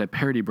there's a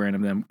parody brand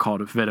of them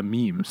called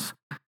Vetememes,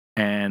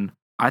 and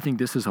I think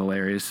this is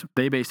hilarious.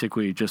 They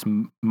basically just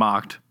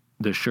mocked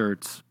the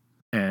shirts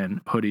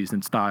and hoodies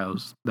and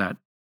styles that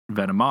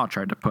Vetements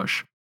tried to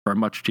push for a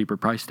much cheaper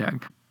price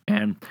tag.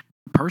 And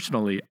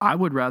personally, I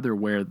would rather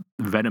wear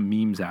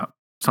Vetememes out,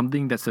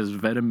 something that says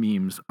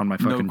Vetememes on my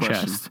fucking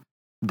chest,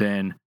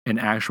 than an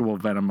actual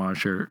Vetements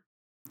shirt.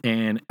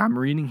 And I'm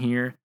reading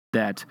here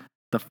that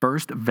the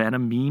first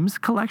Vetememes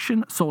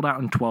collection sold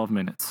out in 12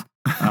 minutes.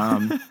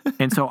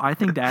 And so I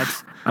think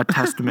that's a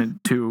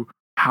testament to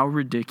how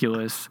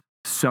ridiculous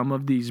some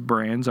of these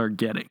brands are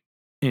getting.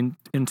 And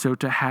so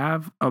to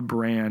have a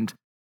brand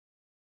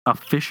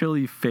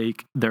officially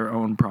fake their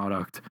own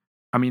product,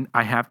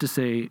 I have to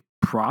say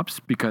props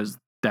because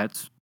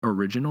that's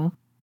original,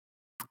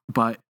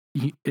 but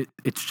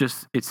it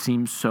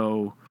seems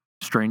so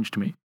strange to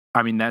me.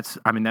 That's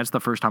the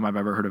first time I've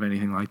ever heard of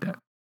anything like that.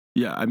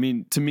 Yeah,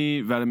 to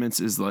me,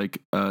 Vetements is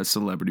like a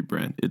celebrity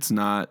brand. It's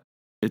not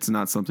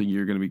something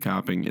you're going to be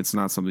copying. It's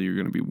not something you're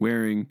going to be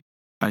wearing.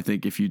 I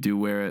think if you do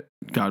wear it,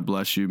 God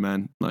bless you,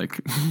 man.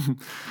 Like,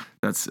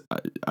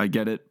 I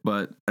get it.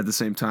 But at the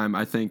same time,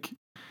 I think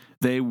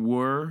they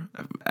were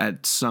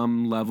at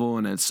some level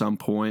and at some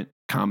point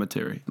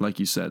commentary. Like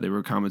you said, they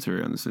were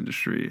commentary on this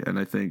industry. And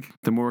I think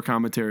the more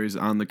commentaries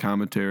on the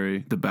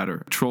commentary, the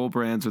better. Troll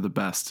brands are the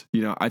best.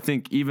 I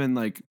think even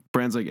like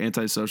brands like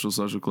Antisocial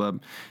Social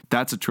Club,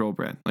 that's a troll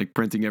brand, like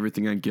printing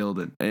everything on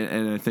Gildan.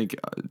 And I think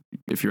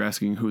if you're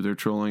asking who they're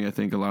trolling, I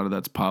think a lot of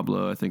that's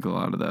Pablo. I think a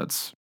lot of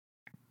that's,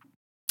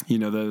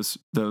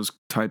 those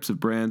types of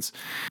brands.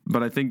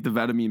 But I think the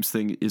Vetamemes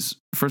thing is,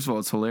 first of all,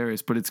 it's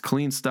hilarious, but it's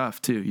clean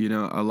stuff too.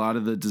 A lot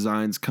of the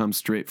designs come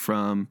straight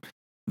from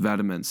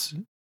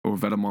Vetements or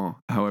Vetements,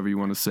 however you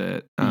want to say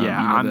it.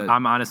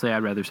 I'm honestly,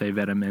 I'd rather say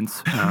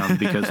Vetements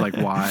because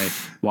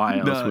why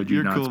else would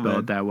you not cool, spell man.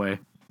 it that way?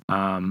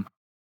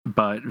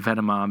 But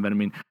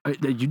Vetements,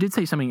 you did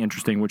say something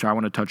interesting, which I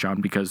want to touch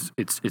on because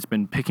it's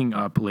been picking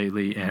up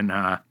lately, and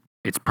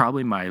it's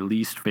probably my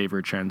least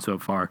favorite trend so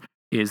far.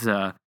 Is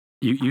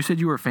you said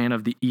you were a fan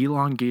of the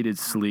elongated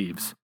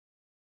sleeves?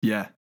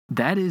 Yeah,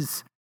 that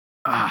is,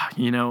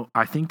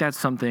 I think that's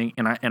something,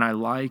 and I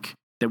like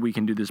that we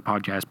can do this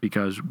podcast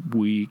because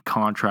we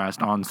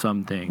contrast on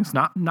some things.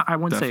 Not I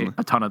wouldn't say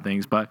a ton of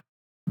things, but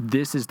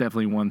this is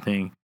definitely one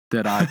thing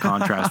that I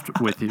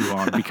contrast with you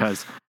on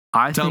because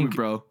I Tell think, me,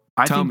 bro.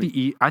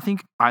 I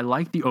think I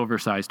like the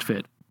oversized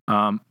fit.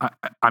 I'm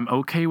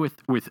okay with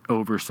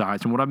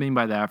oversized, and what I mean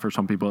by that, for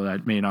some people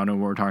that may not know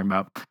what we're talking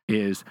about,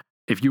 is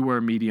if you were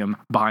a medium,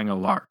 buying a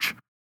large.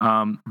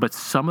 But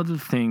some of the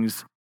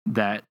things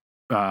that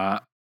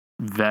Vetements,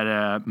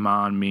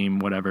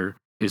 whatever,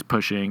 is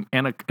pushing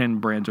and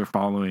brands are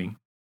following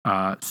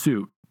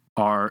suit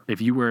are,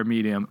 if you wear a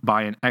medium,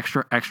 buy an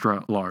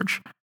extra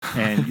large,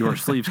 and your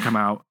sleeves come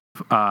out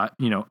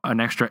an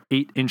extra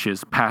 8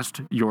 inches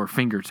past your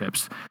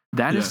fingertips.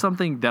 That is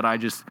something that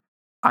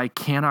I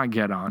cannot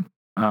get on.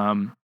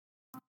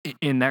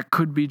 And that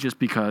could be just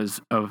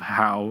because of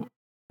how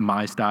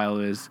my style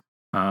is.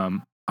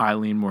 I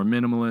lean more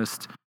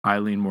minimalist. I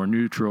lean more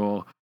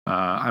neutral.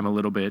 I'm a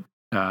little bit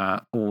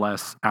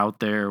less out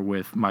there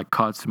with my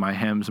cuts, my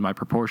hems, my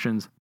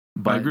proportions.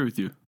 But I agree with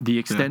you. The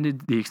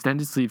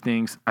extended sleeve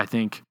things, I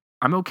think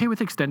I'm okay with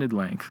extended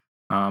length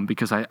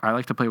because I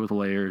like to play with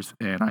layers,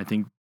 and I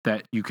think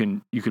that you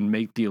can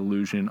make the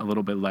illusion a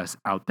little bit less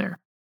out there.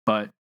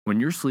 But when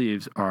your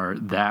sleeves are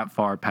that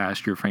far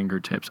past your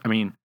fingertips, I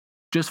mean,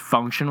 just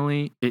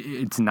functionally,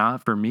 it's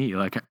not for me.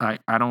 Like I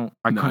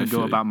couldn't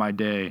go about my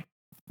day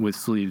with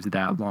sleeves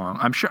that long.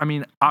 I'm sure. I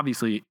mean,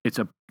 obviously, it's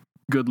a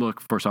good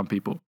look for some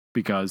people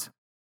because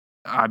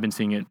I've been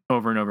seeing it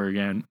over and over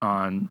again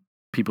on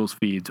people's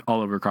feeds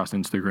all over across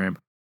Instagram.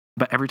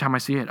 But every time I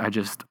see it, I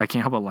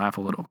can't help but laugh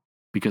a little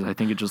because I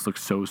think it just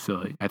looks so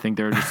silly. I think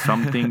there are just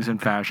some things in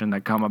fashion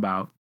that come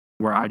about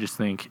where I just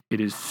think it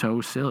is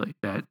so silly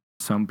that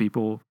some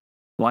people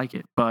like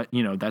it. But,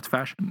 that's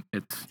fashion.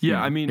 It's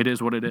I mean, it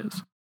is what it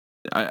is.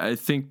 I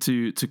think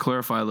to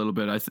clarify a little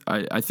bit,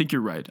 I think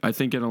you're right. I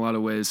think in a lot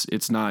of ways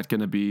it's not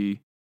going to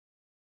be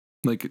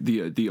like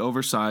the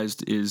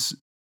oversized is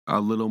a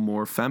little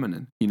more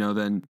feminine,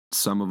 than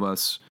some of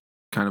us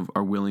kind of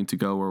are willing to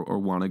go or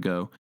want to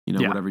go,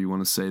 whatever you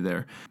want to say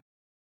there.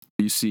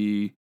 You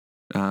see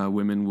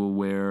women will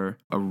wear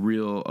a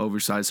real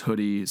oversized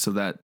hoodie so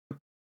that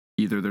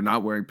either they're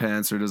not wearing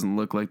pants or it doesn't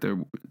look like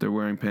they're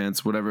wearing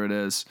pants, whatever it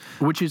is.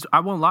 Which is, I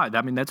won't lie.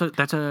 I mean, that's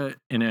a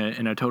in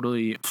a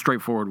totally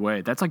straightforward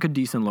way. That's like a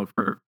decent look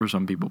for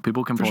some people.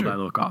 People can pull that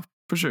look off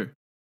for sure.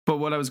 But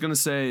what I was gonna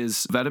say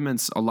is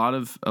Vetements. A lot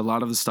of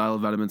the style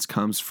of Vetements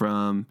comes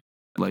from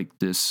like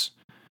this.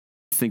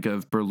 Think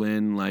of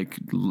Berlin, like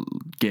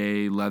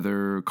gay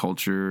leather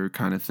culture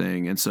kind of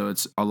thing. And so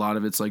a lot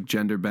of it's like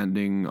gender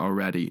bending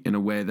already in a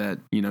way that,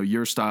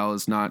 your style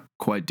is not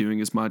quite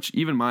doing as much.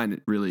 Even mine,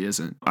 it really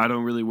isn't. I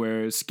don't really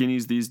wear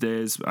skinnies these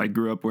days. I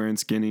grew up wearing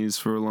skinnies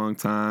for a long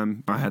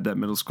time. I had that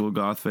middle school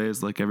goth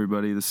phase, like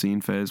everybody, the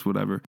scene phase,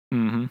 whatever.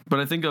 Mm-hmm.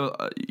 But I think,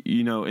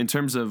 in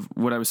terms of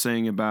what I was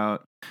saying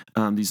about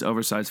these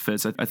oversized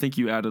fits, I think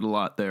you added a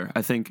lot there.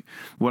 I think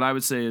what I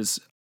would say is,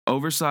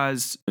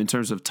 oversized in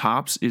terms of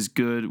tops is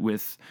good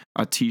with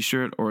a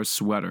t-shirt or a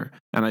sweater,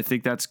 and I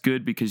think that's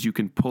good because you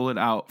can pull it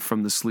out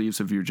from the sleeves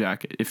of your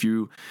jacket. If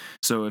you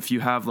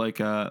have like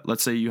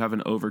let's say you have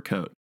an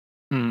overcoat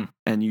and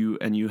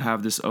you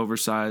have this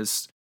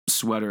oversized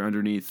sweater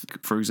underneath,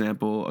 for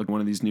example,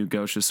 one of these new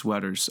Gosha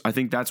sweaters, I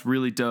think that's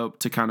really dope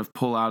to kind of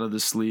pull out of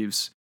the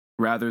sleeves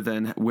rather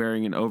than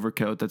wearing an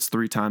overcoat that's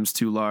 3 times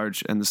too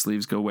large and the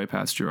sleeves go way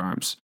past your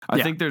arms.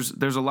 I think there's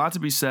a lot to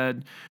be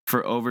said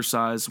for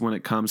oversized when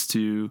it comes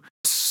to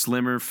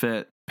slimmer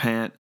fit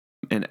pant,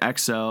 an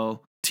XL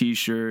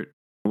t-shirt,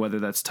 whether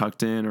that's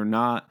tucked in or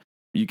not.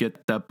 You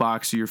get that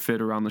boxier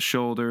fit around the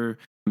shoulder.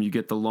 You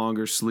get the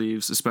longer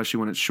sleeves,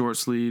 especially when it's short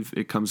sleeve.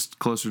 It comes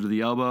closer to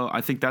the elbow.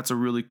 I think that's a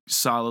really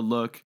solid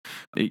look.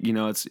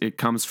 It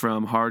comes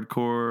from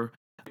hardcore.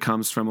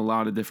 Comes from a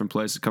lot of different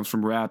places. It comes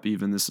from rap,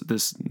 even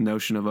this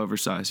notion of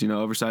oversized.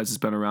 Oversized has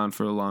been around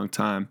for a long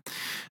time.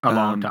 A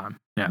long time.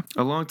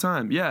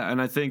 Yeah.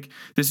 And I think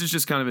this is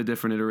just kind of a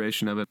different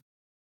iteration of it.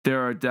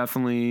 There are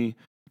definitely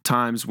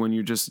times when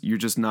you're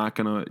just not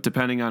gonna,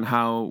 depending on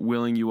how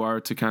willing you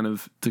are to kind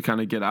of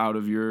get out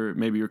of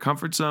your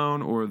comfort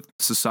zone or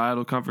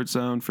societal comfort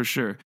zone, for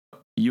sure.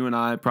 You and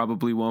I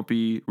probably won't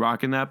be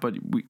rocking that, but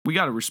we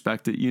got to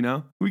respect it, you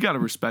know? We got to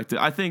respect it.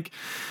 I think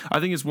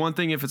it's one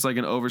thing if it's like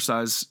an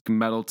oversized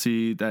metal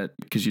tee that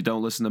because you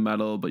don't listen to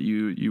metal, but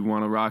you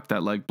want to rock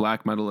that like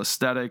black metal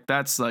aesthetic.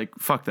 That's like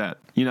fuck that.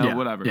 You know,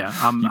 whatever. Yeah,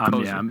 I'm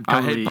totally,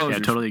 I hate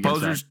posers. Totally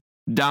against posers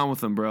that. Down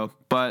with them, bro.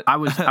 But I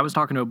was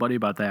talking to a buddy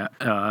about that.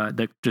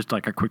 That just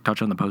like a quick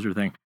touch on the poser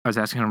thing. I was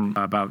asking him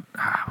about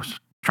I was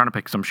trying to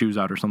pick some shoes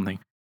out or something,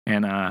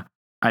 and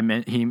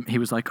he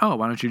was like, oh,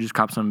 why don't you just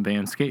cop some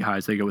Vans skate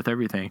highs? They go with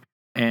everything.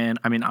 And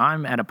I mean,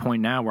 I'm at a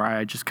point now where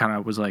I just kind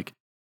of was like,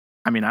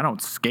 I mean, I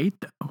don't skate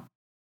though.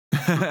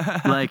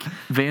 Like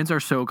Vans are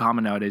so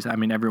common nowadays. I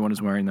mean, everyone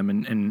is wearing them,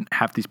 and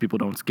half these people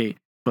don't skate.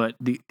 But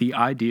the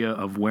idea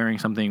of wearing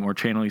something or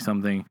channeling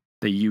something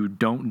that you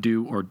don't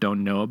do or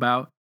don't know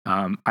about,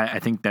 I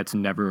think that's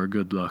never a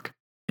good look.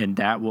 And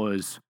that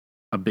was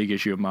a big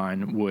issue of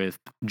mine with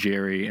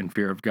Jerry and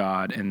Fear of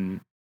God and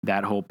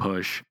that whole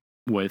push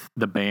with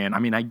the band. I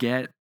mean, I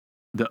get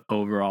the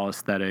overall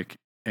aesthetic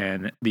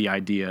and the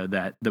idea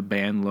that the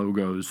band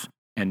logos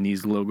and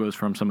these logos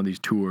from some of these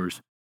tours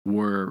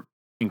were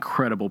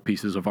incredible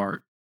pieces of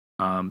art.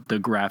 The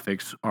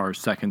graphics are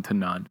second to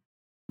none.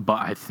 But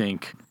I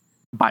think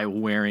by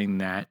wearing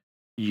that,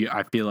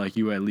 I feel like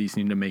you at least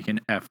need to make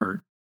an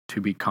effort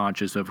to be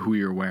conscious of who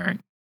you're wearing,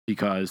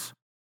 because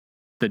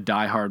the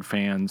diehard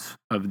fans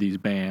of these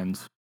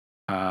bands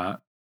are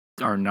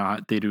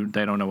not. They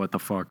don't know what the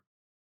fuck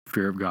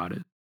Fear of God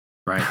is,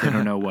 right? They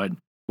don't know what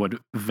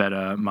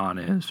Veta Man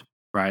is,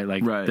 right?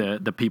 Like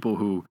the people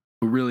who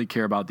really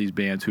care about these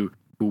bands, who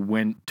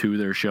went to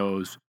their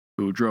shows,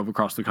 who drove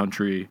across the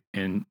country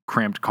in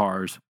cramped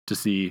cars to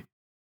see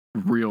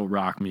real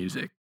rock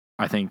music.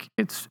 I think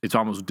it's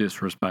almost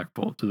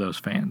disrespectful to those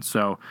fans.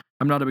 So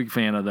I'm not a big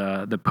fan of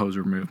the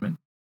poser movement.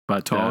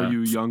 But to all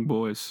you young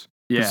boys,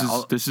 yeah,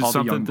 this is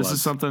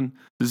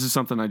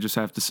something I just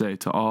have to say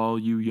to all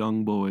you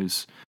young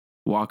boys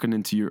walking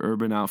into your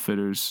Urban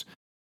Outfitters,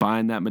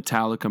 buying that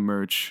Metallica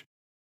merch.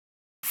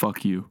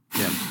 Fuck you.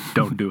 Yeah,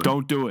 don't do it.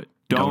 Don't do it.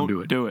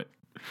 Don't do it.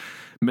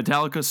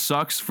 Metallica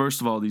sucks.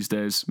 First of all, these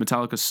days,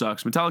 Metallica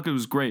sucks. Metallica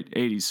was great,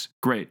 80s,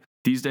 great.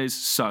 These days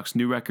sucks.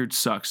 New record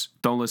sucks.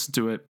 Don't listen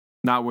to it.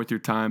 Not worth your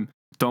time.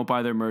 Don't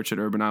buy their merch at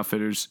Urban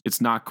Outfitters.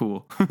 It's not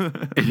cool.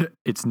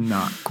 It's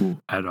not cool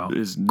at all. It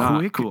is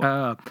not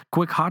cool.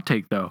 Quick hot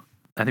take though.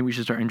 I think we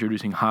should start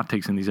introducing hot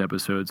takes in these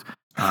episodes.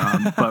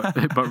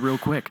 But real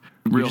quick,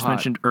 we just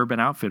mentioned Urban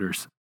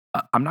Outfitters.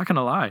 I'm not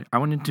gonna lie. I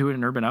went into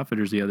an Urban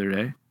Outfitters the other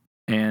day,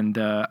 and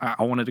I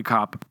wanted to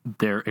cop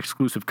their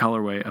exclusive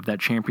colorway of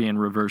that Champion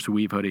reverse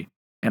weave hoodie.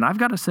 And I've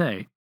got to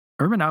say,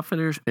 Urban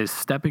Outfitters is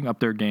stepping up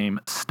their game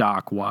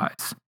stock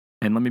wise.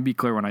 And let me be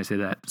clear when I say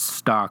that,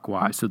 stock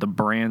wise. So the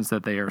brands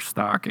that they are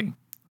stocking,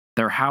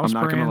 their house brands.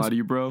 I'm not going to lie to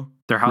you, bro.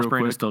 Their house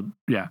brand is still,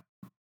 yeah.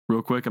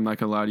 Real quick, I'm not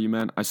going to lie to you,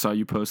 man. I saw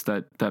you post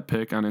that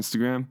pic on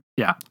Instagram.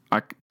 Yeah.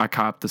 I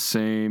copped the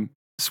same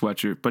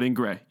sweatshirt, but in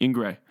gray.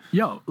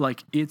 Yo,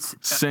 like it's.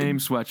 Same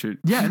sweatshirt.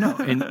 Yeah, no.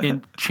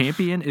 And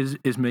Champion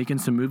is making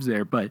some moves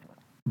there. But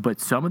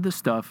some of the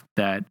stuff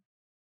that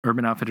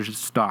Urban Outfitters has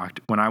stocked,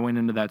 when I went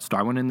into that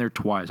store, I went in there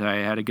twice. I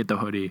had to get the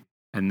hoodie.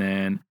 And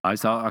then I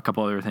saw a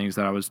couple other things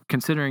that I was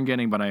considering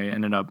getting, but I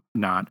ended up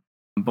not.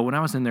 But when I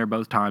was in there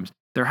both times,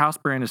 their house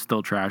brand is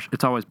still trash.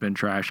 It's always been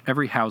trash.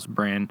 Every house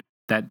brand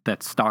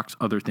that stocks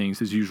other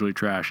things is usually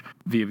trash,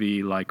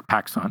 vis-a-vis like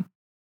PacSun.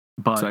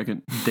 But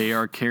they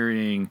are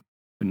carrying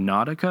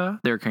Nautica.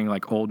 They're carrying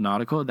like old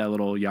Nautica, that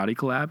little Yachty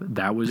collab.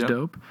 That was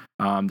dope.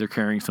 They're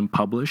carrying some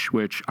Publish,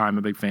 which I'm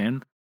a big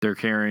fan. They're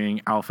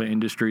carrying Alpha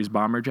Industries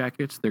bomber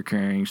jackets. They're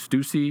carrying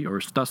Stussy or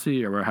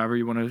Stussy or however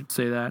you want to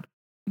say that.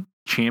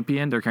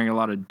 Champion, they're carrying a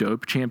lot of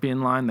dope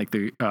Champion line, like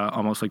the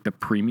almost like the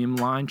premium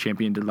line.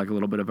 Champion did like a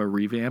little bit of a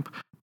revamp.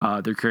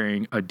 They're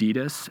carrying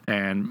Adidas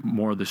and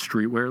more of the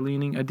streetwear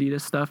leaning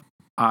Adidas stuff.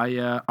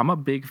 I'm a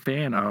big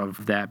fan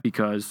of that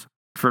because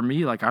for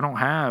me, like I don't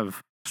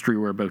have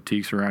streetwear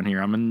boutiques around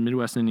here. I'm in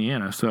Midwest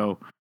Indiana, so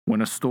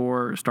when a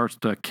store starts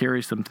to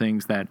carry some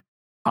things that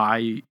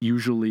I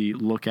usually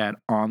look at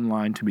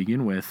online to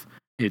begin with,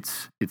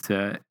 it's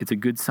a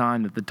good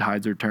sign that the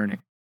tides are turning.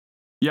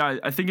 Yeah,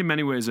 I think in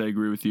many ways I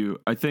agree with you.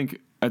 I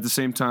think at the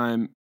same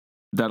time,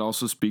 that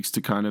also speaks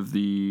to kind of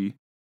the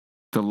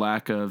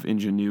lack of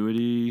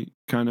ingenuity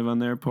kind of on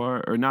their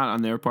part, or not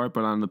on their part,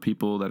 but on the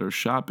people that are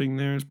shopping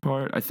there's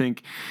part. I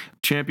think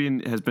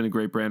Champion has been a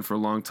great brand for a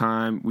long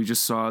time. We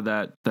just saw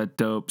that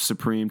dope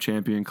Supreme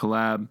Champion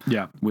collab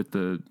with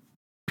the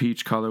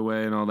peach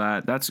colorway and all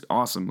that. That's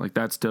awesome. Like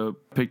that's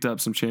dope. Picked up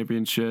some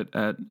Champion shit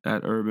at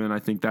Urban. I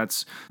think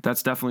that's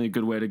definitely a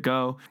good way to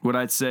go. What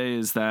I'd say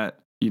is that,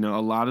 you know,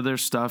 a lot of their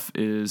stuff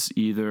is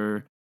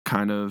either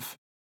kind of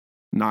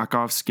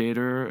knockoff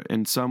skater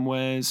in some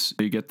ways.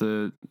 You get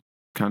the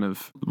kind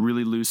of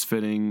really loose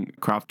fitting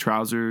cropped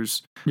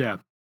trousers. Yeah.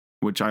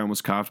 Which I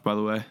almost copped, by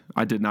the way.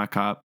 I did not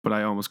cop, but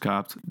I almost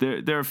copped.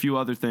 There are a few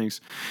other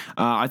things.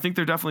 I think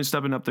they're definitely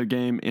stepping up their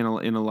game in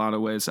a lot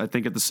of ways. I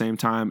think at the same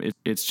time,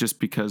 it's just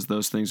because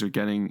those things are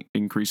getting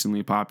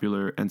increasingly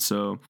popular. And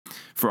so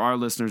for our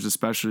listeners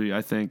especially,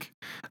 I think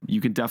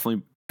you can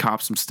definitely cop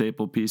some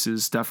staple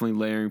pieces, definitely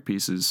layering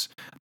pieces.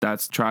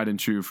 That's tried and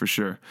true for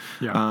sure.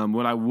 Yeah.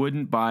 What I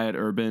wouldn't buy at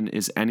Urban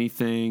is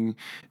anything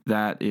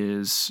that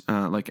is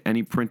like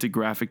any printed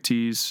graphic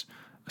tees.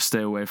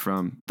 Stay away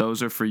from.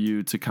 Those are for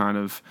you to kind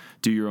of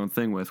do your own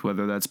thing with,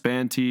 whether that's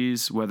band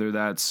tees, whether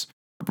that's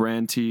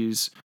brand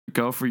tees.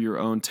 Go for your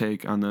own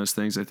take on those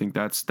things. I think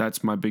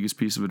that's my biggest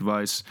piece of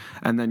advice.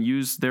 And then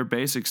use their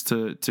basics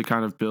to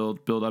kind of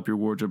build up your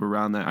wardrobe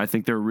around that. I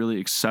think they're really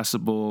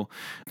accessible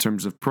in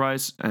terms of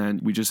price.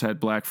 And we just had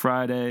Black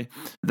Friday.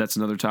 That's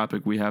another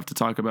topic we have to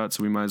talk about,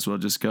 so we might as well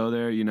just go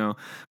there.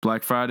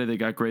 Black Friday, they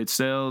got great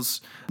sales,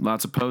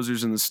 lots of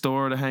posers in the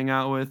store to hang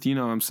out with. You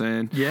know what I'm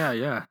saying?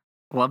 Yeah.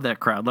 Love that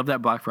crowd. Love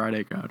that Black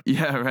Friday crowd.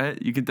 Yeah, right.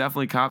 You can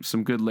definitely cop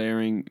some good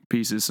layering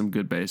pieces, some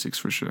good basics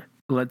for sure.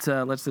 Let's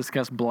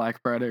discuss Black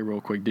Friday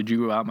real quick. Did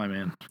you go out, my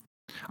man?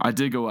 I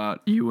did go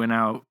out. You went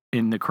out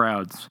in the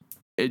crowds.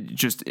 It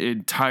just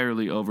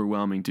entirely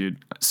overwhelming, dude.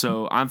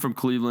 So I'm from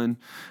Cleveland.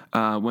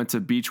 Went to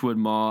Beechwood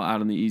Mall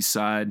out on the east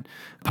side.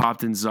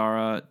 Popped in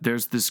Zara.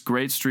 There's this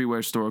great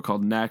streetwear store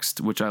called Next,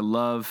 which I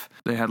love.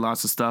 They had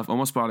lots of stuff.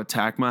 Almost bought a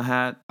Tacma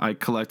hat. I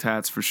collect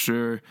hats for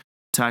sure.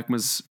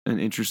 Tacma's an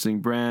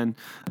interesting brand.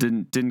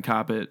 Didn't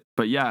cop it,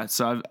 but yeah.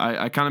 So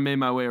I kind of made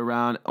my way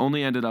around.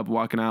 Only ended up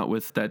walking out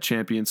with that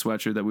Champion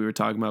sweatshirt that we were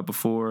talking about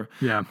before.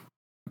 Yeah,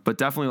 but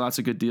definitely lots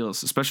of good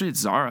deals, especially at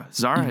Zara.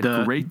 Zara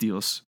had great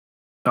deals.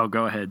 Oh,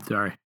 go ahead.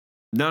 Sorry.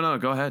 No,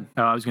 go ahead.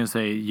 I was gonna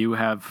say you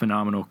have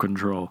phenomenal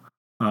control,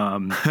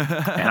 and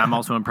I'm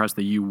also impressed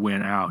that you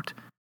went out.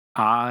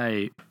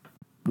 I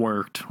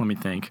worked. Let me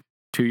think.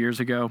 2 years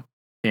ago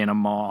in a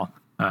mall,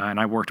 and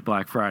I worked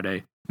Black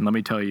Friday. And let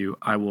me tell you,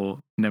 I will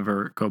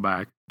never go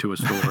back to a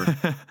store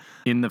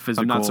in the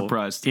physical. I'm not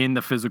surprised. In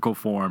the physical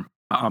form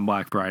on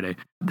Black Friday.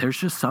 There's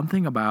just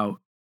something about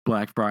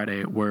Black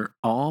Friday where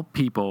all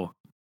people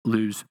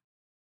lose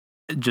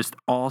just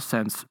all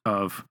sense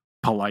of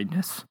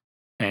politeness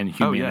and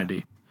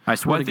humanity. Oh, yeah. I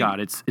swear to God,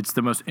 it's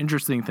the most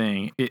interesting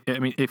thing. I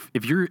mean, if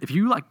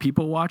you like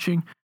people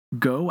watching,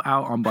 go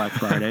out on Black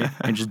Friday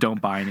and just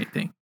don't buy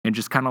anything and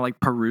just kind of like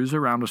peruse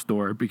around a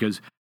store,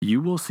 because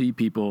you will see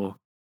people.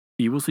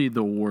 You will see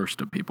the worst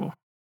of people.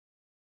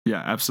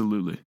 Yeah,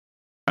 absolutely.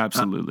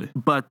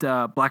 But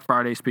Black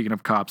Friday, speaking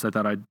of cops, I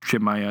thought I'd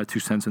chip my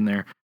 2 cents in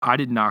there. I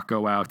did not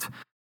go out,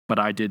 but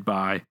I did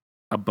buy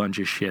a bunch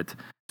of shit.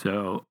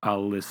 So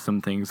I'll list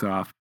some things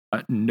off.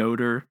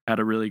 Noter had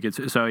a really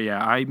good... So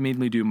yeah, I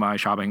mainly do my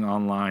shopping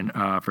online.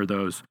 For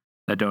those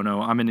that don't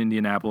know, I'm in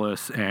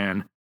Indianapolis,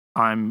 and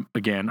I'm,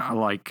 again,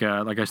 like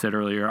I said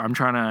earlier, I'm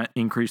trying to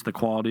increase the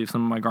quality of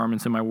some of my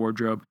garments in my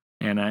wardrobe,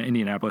 and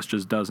Indianapolis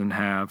just doesn't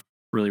have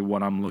really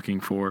what I'm looking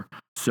for.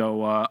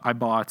 So I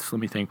bought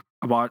some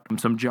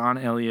John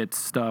Elliott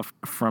stuff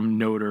from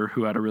Noter,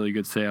 who had a really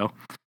good sale.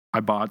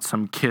 I bought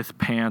some Kith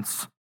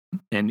pants,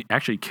 and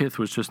actually Kith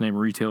was just named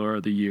Retailer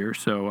of the Year,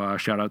 so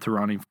shout out to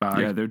Ronnie 5.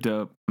 Yeah, they're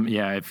dope.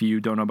 Yeah, if you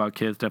don't know about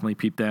Kith, definitely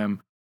peep them.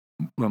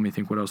 Let me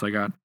think what else I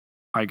got.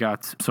 I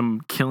got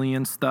some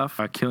Killian stuff.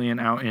 Killian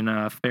out in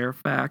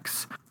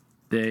Fairfax.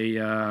 They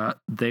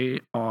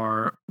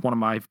are one of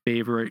my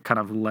favorite kind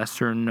of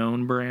lesser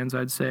known brands,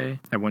 I'd say.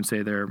 I wouldn't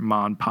say they're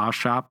ma and pa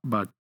shop,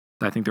 but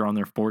I think they're on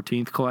their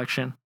 14th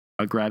collection.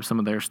 I grabbed some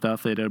of their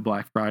stuff. They did a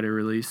Black Friday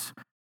release.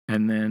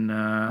 And then,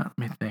 let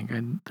me think.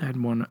 I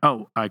had one.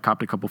 Oh, I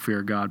copped a couple Fear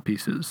of God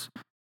pieces.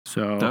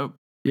 So, dope.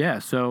 Yeah.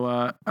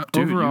 So,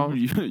 dude, overall.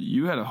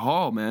 You had a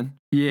haul, man.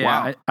 Yeah.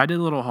 Wow. I did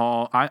a little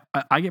haul.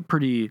 I get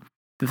pretty.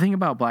 The thing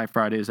about Black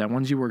Friday is that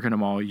once you work in a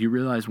mall, you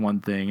realize one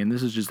thing, and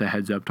this is just a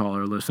heads up to all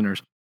our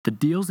listeners. The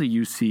deals that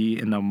you see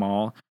in the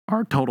mall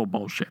are total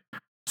bullshit.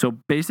 So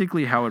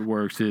basically how it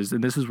works is,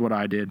 and this is what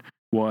I did,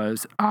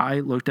 was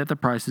I looked at the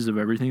prices of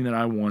everything that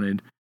I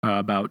wanted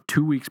about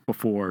 2 weeks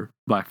before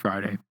Black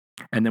Friday.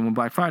 And then when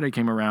Black Friday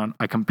came around,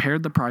 I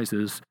compared the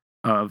prices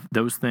of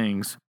those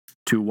things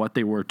to what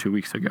they were 2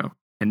 weeks ago.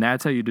 And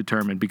that's how you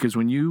determine, because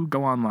when you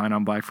go online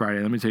on Black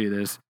Friday, let me tell you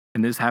this,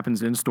 and this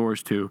happens in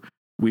stores too,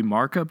 we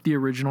mark up the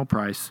original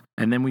price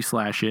and then we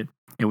slash it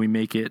and we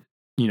make it,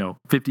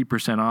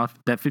 50% off.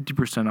 That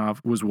 50%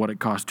 off was what it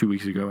cost 2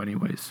 weeks ago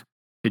anyways.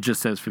 It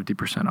just says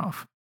 50%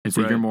 off. And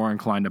so You're more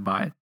inclined to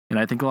buy it. And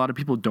I think a lot of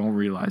people don't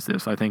realize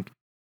this. I think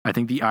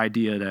the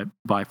idea that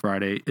Black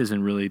Friday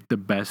isn't really the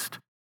best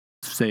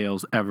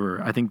sales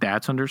ever, I think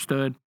that's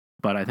understood,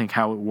 but I think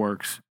how it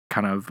works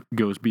kind of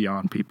goes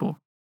beyond people.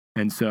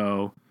 And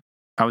so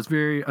I was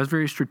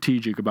very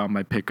strategic about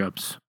my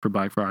pickups for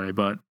Black Friday,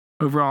 but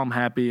overall I'm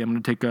happy. I'm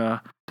going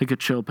to take a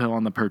chill pill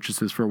on the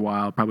purchases for a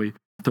while, probably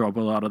throw up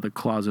a lot of the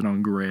closet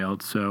on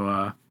Grailed.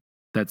 So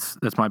that's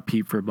my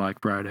peep for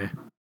Black Friday.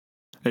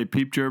 Hey,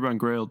 peep Jerb on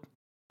Grailed.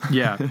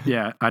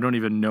 Yeah. I don't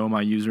even know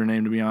my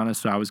username, to be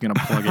honest, so I was going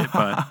to plug it,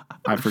 but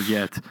I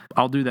forget.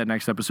 I'll do that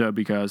next episode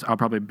because I'll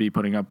probably be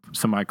putting up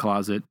some of my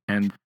closet.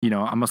 And,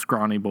 I'm a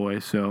scrawny boy,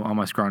 so all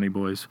my scrawny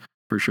boys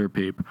for sure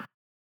peep.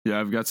 Yeah,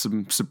 I've got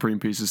some Supreme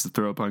pieces to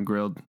throw up on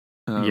Grailed.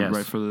 Yes.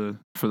 right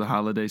for the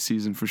holiday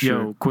season for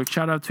sure. Yo, quick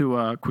shout out to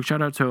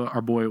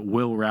our boy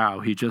Will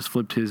Rao. He just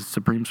flipped his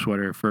Supreme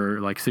sweater for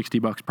like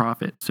 $60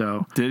 profit.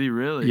 So Did he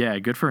really? yeah,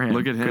 good for him.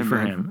 Look at him, Good for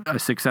man. him.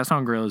 Success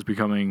on Grail is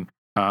becoming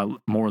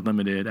more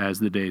limited as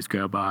the days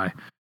go by.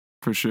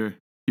 For sure.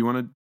 You want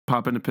to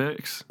pop into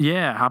picks?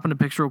 Yeah, hop into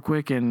picks real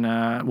quick, and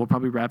we'll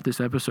probably wrap this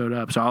episode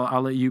up. So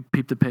I'll let you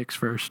peep the picks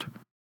first.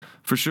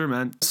 For sure,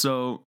 man.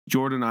 So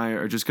Jordan and I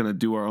are just going to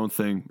do our own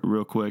thing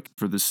real quick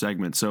for this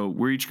segment. So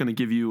we're each going to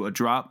give you a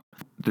drop,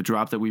 the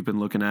drop that we've been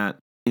looking at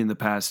in the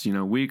past,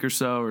 week or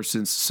so, or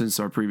since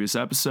our previous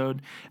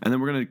episode. And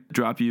then we're going to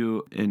drop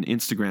you an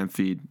Instagram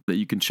feed that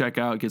you can check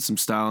out, get some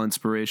style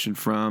inspiration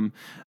from,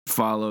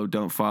 follow,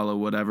 don't follow,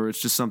 whatever.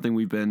 It's just something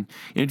we've been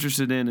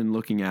interested in and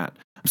looking at.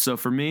 So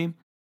for me,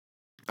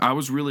 I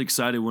was really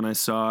excited when I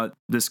saw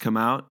this come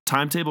out.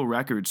 Timetable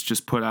Records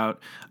just put out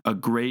a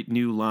great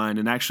new line,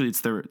 and actually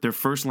it's their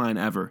first line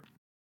ever.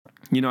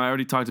 I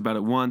already talked about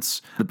it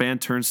once. The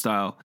band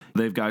Turnstile,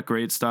 they've got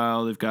great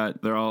style.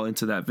 They're all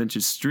into that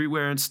vintage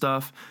streetwear and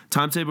stuff.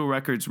 Timetable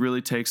Records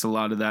really takes a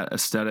lot of that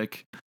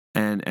aesthetic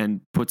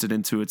and puts it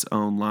into its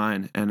own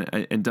line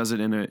and does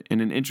it in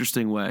an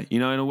interesting way.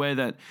 In a way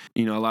that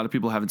a lot of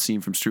people haven't seen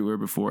from streetwear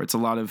before. It's a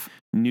lot of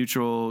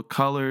neutral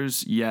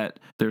colors, yet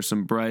there's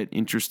some bright,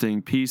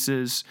 interesting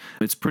pieces.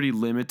 It's pretty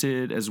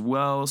limited as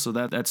well, so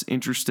that's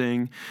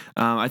interesting.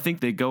 I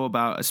think they go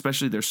about,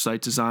 especially their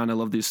site design. I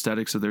love the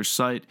aesthetics of their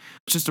site.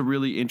 It's just a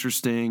really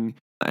interesting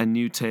and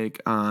new take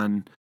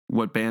on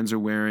what bands are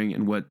wearing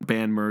and what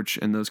band merch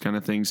and those kind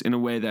of things in a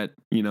way that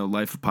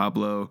Life of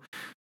Pablo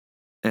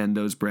and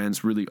those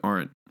brands really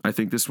aren't. I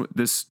think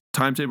this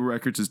Timetable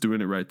Records is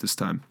doing it right this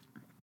time.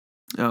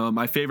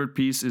 My favorite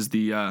piece is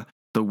the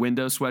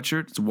window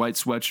sweatshirt. It's a white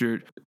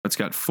sweatshirt. It's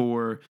got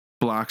 4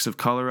 blocks of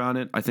color on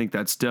it. I think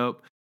that's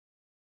dope.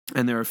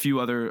 And there are a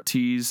few other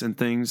tees and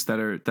things that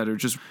are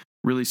just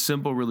really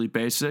simple, really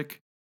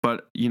basic.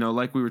 But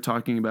like we were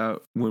talking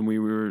about when we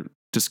were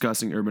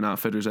discussing Urban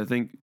Outfitters, I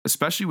think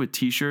especially with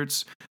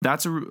t-shirts,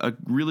 that's a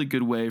really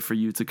good way for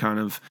you to kind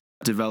of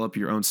develop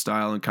your own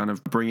style and kind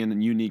of bring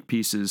in unique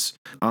pieces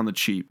on the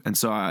cheap. And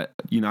so I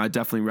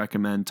definitely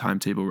recommend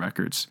Timetable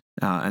Records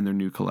and their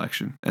new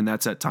collection. And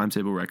that's at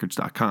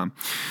timetablerecords.com.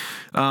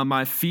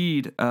 My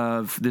feed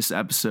of this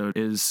episode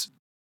is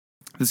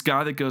this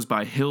guy that goes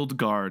by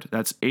Hildgaard.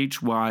 That's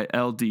Hyldgaard.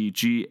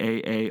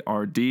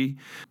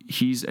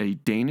 He's a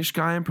Danish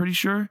guy, I'm pretty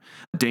sure.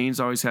 Danes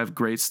always have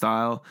great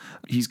style.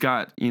 He's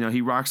got, he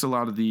rocks a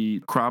lot of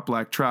the crop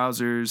black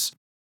trousers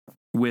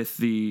with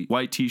the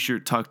white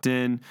t-shirt tucked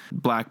in,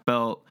 black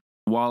belt,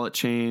 wallet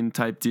chain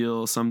type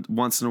deal. Some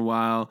once in a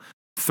while,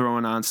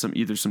 throwing on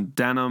either some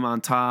denim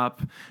on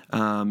top,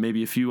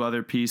 maybe a few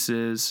other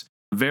pieces.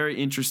 Very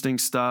interesting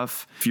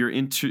stuff. If you're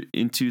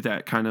into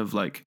that kind of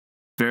like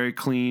very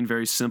clean,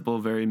 very simple,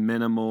 very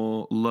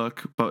minimal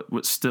look,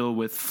 but still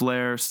with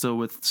flair, still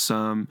with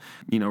some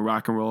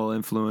rock and roll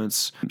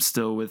influence,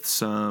 still with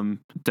some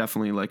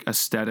definitely like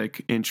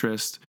aesthetic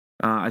interest.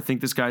 I think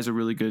this guy's a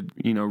really good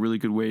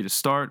way to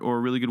start, or a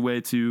really good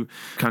way to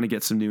kind of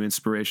get some new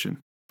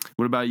inspiration.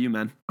 What about you,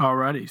 man?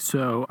 Alrighty.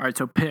 So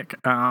pick.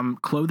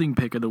 Clothing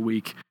pick of the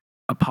week.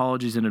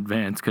 Apologies in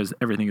advance because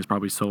everything is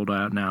probably sold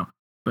out now.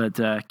 But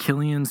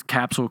Killian's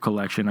capsule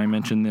collection. I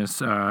mentioned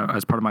this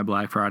as part of my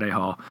Black Friday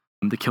haul.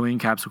 The Killian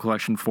capsule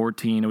collection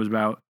 14. It was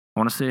about, I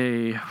want to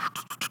say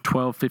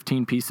 12,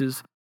 15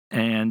 pieces.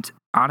 And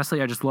honestly,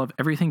 I just love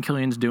everything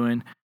Killian's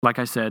doing. Like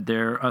I said,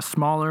 they're a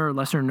smaller,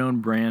 lesser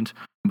known brand,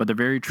 but they're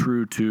very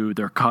true to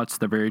their cuts.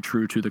 They're very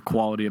true to the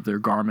quality of their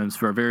garments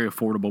for a very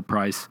affordable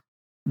price.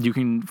 You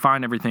can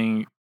find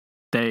everything.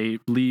 They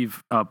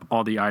leave up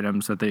all the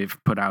items that they've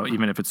put out,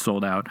 even if it's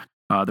sold out.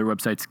 Their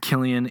website's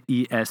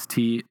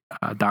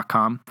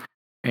KillianEst.com.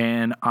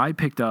 And I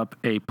picked up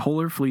a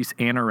polar fleece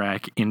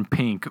anorak in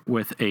pink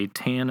with a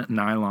tan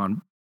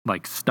nylon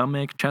like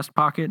stomach chest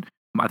pocket.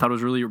 I thought it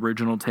was a really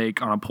original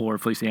take on a polar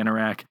fleece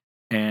anorak.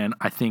 And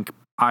I think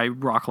I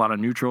rock a lot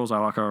of neutrals. I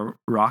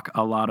rock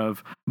a lot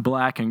of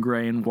black and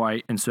gray and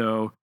white. And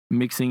so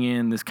mixing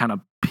in this kind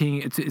of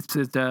pink, it's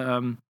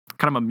kind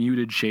of a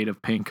muted shade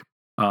of pink.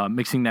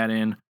 Mixing that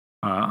in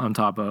on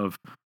top of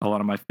a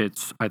lot of my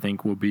fits, I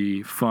think will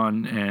be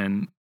fun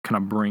and kind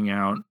of bring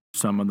out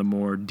some of the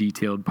more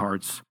detailed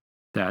parts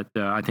that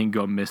I think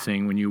go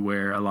missing when you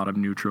wear a lot of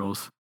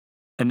neutrals.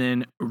 And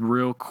then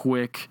real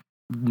quick,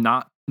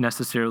 not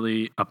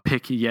necessarily a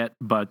pick yet,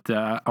 but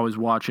I was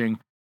watching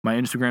my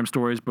Instagram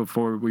stories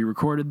before we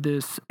recorded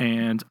this,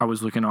 and I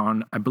was looking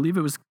on, I believe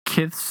it was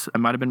Kith's, it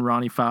might have been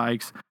Ronnie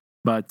Feigs,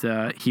 but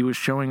he was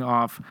showing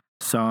off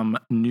some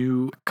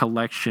new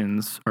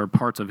collections or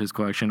parts of his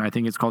collection. I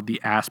think it's called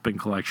the Aspen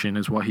collection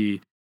is what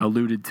he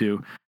alluded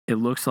to. It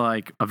looks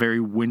like a very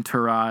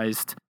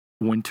winterized,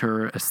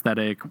 winter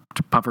aesthetic,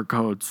 puffer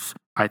coats.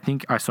 I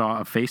think I saw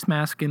a face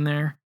mask in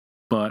there,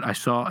 but I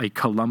saw a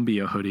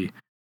Columbia hoodie,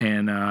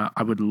 and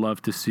I would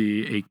love to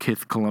see a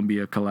Kith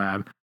Columbia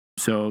collab.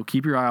 So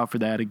keep your eye out for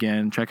that.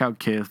 Again, check out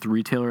Kith,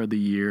 Retailer of the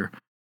Year.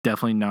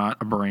 Definitely not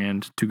a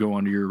brand to go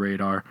under your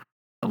radar.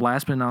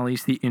 last but not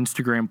least, the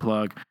Instagram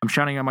plug. I'm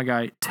shouting out my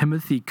guy,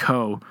 Timothy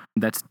Koh.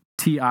 That's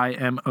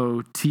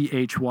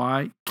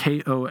TimothyKoh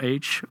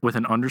with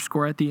an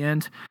underscore at the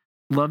end.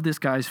 Love this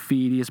guy's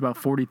feed. He has about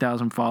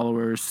 40,000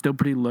 followers, still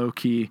pretty low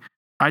key.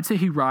 I'd say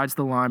he rides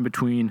the line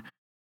between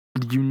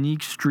unique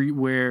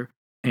streetwear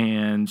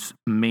and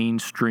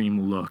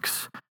mainstream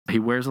looks. He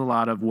wears a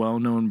lot of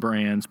well-known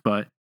brands,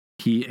 but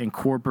he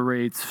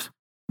incorporates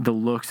the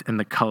looks and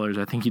the colors.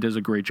 I think he does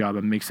a great job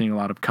of mixing a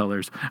lot of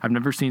colors. I've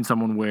never seen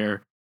someone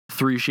wear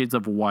 3 shades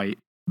of white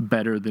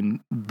better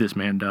than this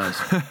man does.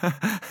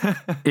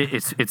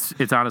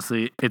 It's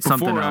honestly, it's Before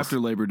something or else. after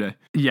Labor Day.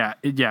 Yeah,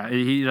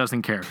 he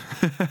doesn't care.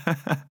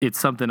 It's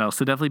something else.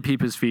 So definitely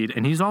peep his feed.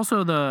 And he's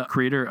also the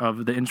creator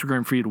of the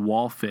Instagram feed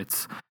Wall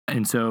Fits.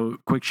 And so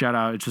quick shout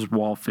out, it's just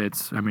Wall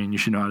Fits. I mean, you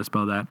should know how to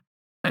spell that.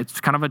 It's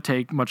kind of a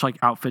take, much like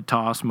Outfit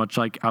Toss, much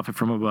like Outfit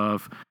from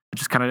Above,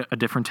 just kind of a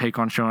different take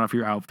on showing off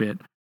your outfit.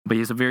 But he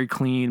has a very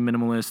clean,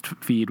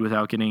 minimalist feed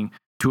without getting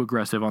too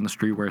aggressive on the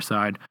streetwear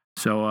side.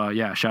 So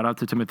yeah, shout out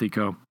to Timothy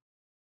Koh.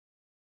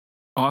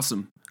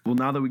 Awesome. Well,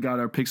 now that we got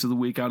our picks of the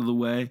week out of the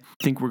way,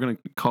 I think we're going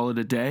to call it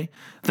a day.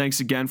 Thanks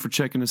again for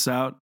checking us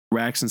out.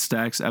 Racks and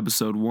Stacks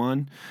episode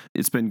 1.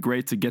 It's been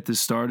great to get this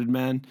started,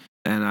 man.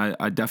 And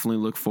I definitely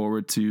look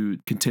forward to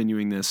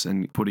continuing this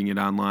and putting it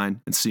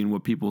online and seeing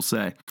what people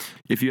say.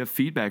 If you have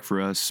feedback for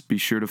us, be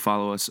sure to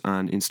follow us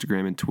on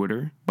Instagram and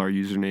Twitter. Our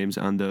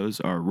usernames on those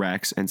are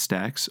Racks and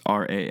Stacks,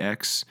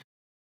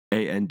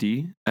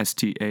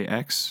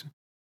 RAXANDSTAX.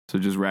 So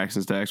just Racks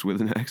and Stacks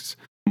with an X.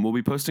 We'll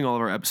be posting all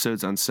of our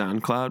episodes on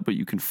SoundCloud, but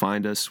you can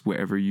find us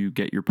wherever you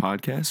get your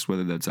podcasts,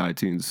 whether that's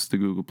iTunes, the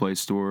Google Play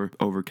Store,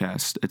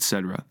 Overcast,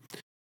 etc.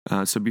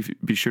 So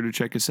be sure to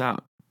check us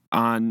out.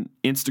 On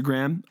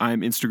Instagram,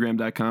 I'm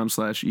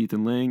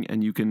Instagram.com/Ethan Ling,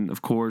 and you can,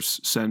 of course,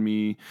 send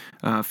me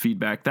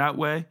feedback that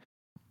way.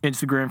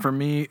 Instagram for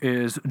me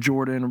is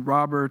Jordan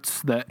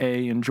Roberts. The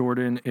A in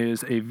Jordan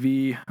is a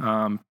V.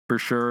 For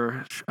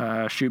sure,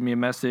 shoot me a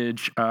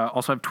message.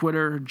 Also have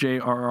Twitter,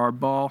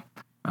 JRRBall.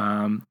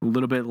 A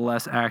little bit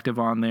less active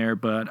on there,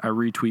 but I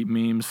retweet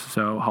memes,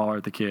 so holler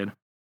at the kid.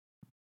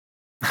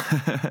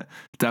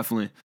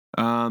 Definitely.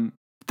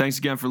 Thanks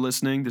again for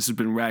listening. This has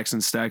been Racks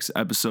and Stacks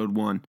episode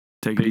 1.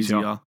 Take it Peace, easy,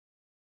 y'all.